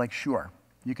professor's like, sure,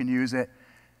 you can use it.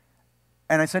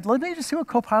 And I said, let me just see what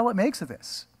Copilot makes of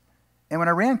this. And when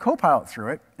I ran Copilot through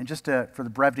it, and just for the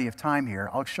brevity of time here,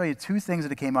 I'll show you 2 things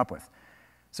that it came up with.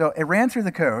 So it ran through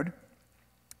the code.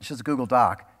 It's just a Google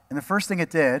Doc. And the first thing it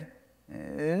did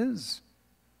is,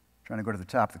 trying to go to the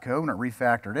top of the code when it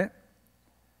refactored it,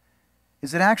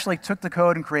 is it actually took the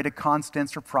code and created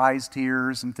constants or prize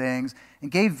tiers and things,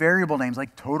 and gave variable names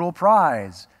like total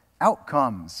prize,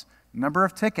 outcomes, number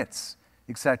of tickets,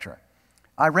 etc.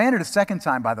 I ran it a second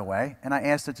time, by the way, and I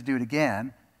asked it to do it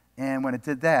again. And when it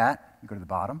did that, go to the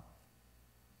bottom.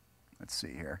 Let's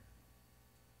see here.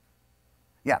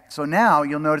 Yeah, so now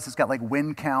you'll notice it's got like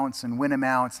win counts and win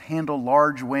amounts, handle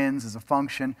large wins as a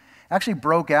function. Actually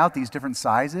broke out these different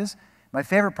sizes. My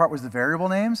favorite part was the variable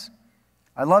names.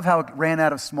 I love how it ran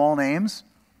out of small names.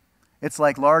 It's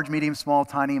like large, medium, small,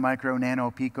 tiny, micro, nano,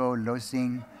 pico,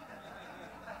 losing.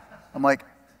 I'm like,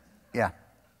 yeah.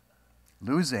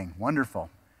 Losing, wonderful.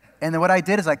 And then what I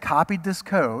did is I copied this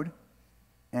code,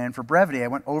 and for brevity, I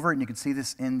went over it, and you can see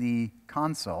this in the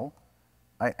console.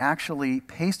 I actually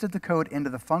pasted the code into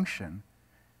the function,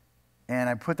 and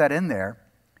I put that in there,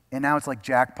 and now it's like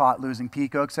jackpot, losing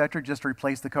Pico, et cetera, just to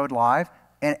replace the code live,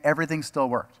 and everything still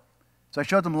worked. So I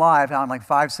showed them live how in like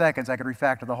 5 seconds I could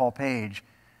refactor the whole page.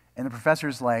 And the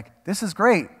professor's like, this is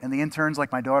great. And the interns,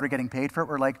 like my daughter getting paid for it,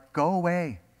 were like, go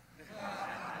away.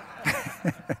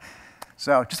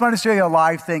 So just wanted to show you a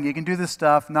live thing. You can do this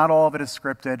stuff. Not all of it is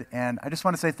scripted. And I just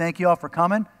want to say thank you all for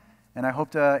coming. And I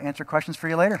hope to answer questions for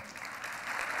you later.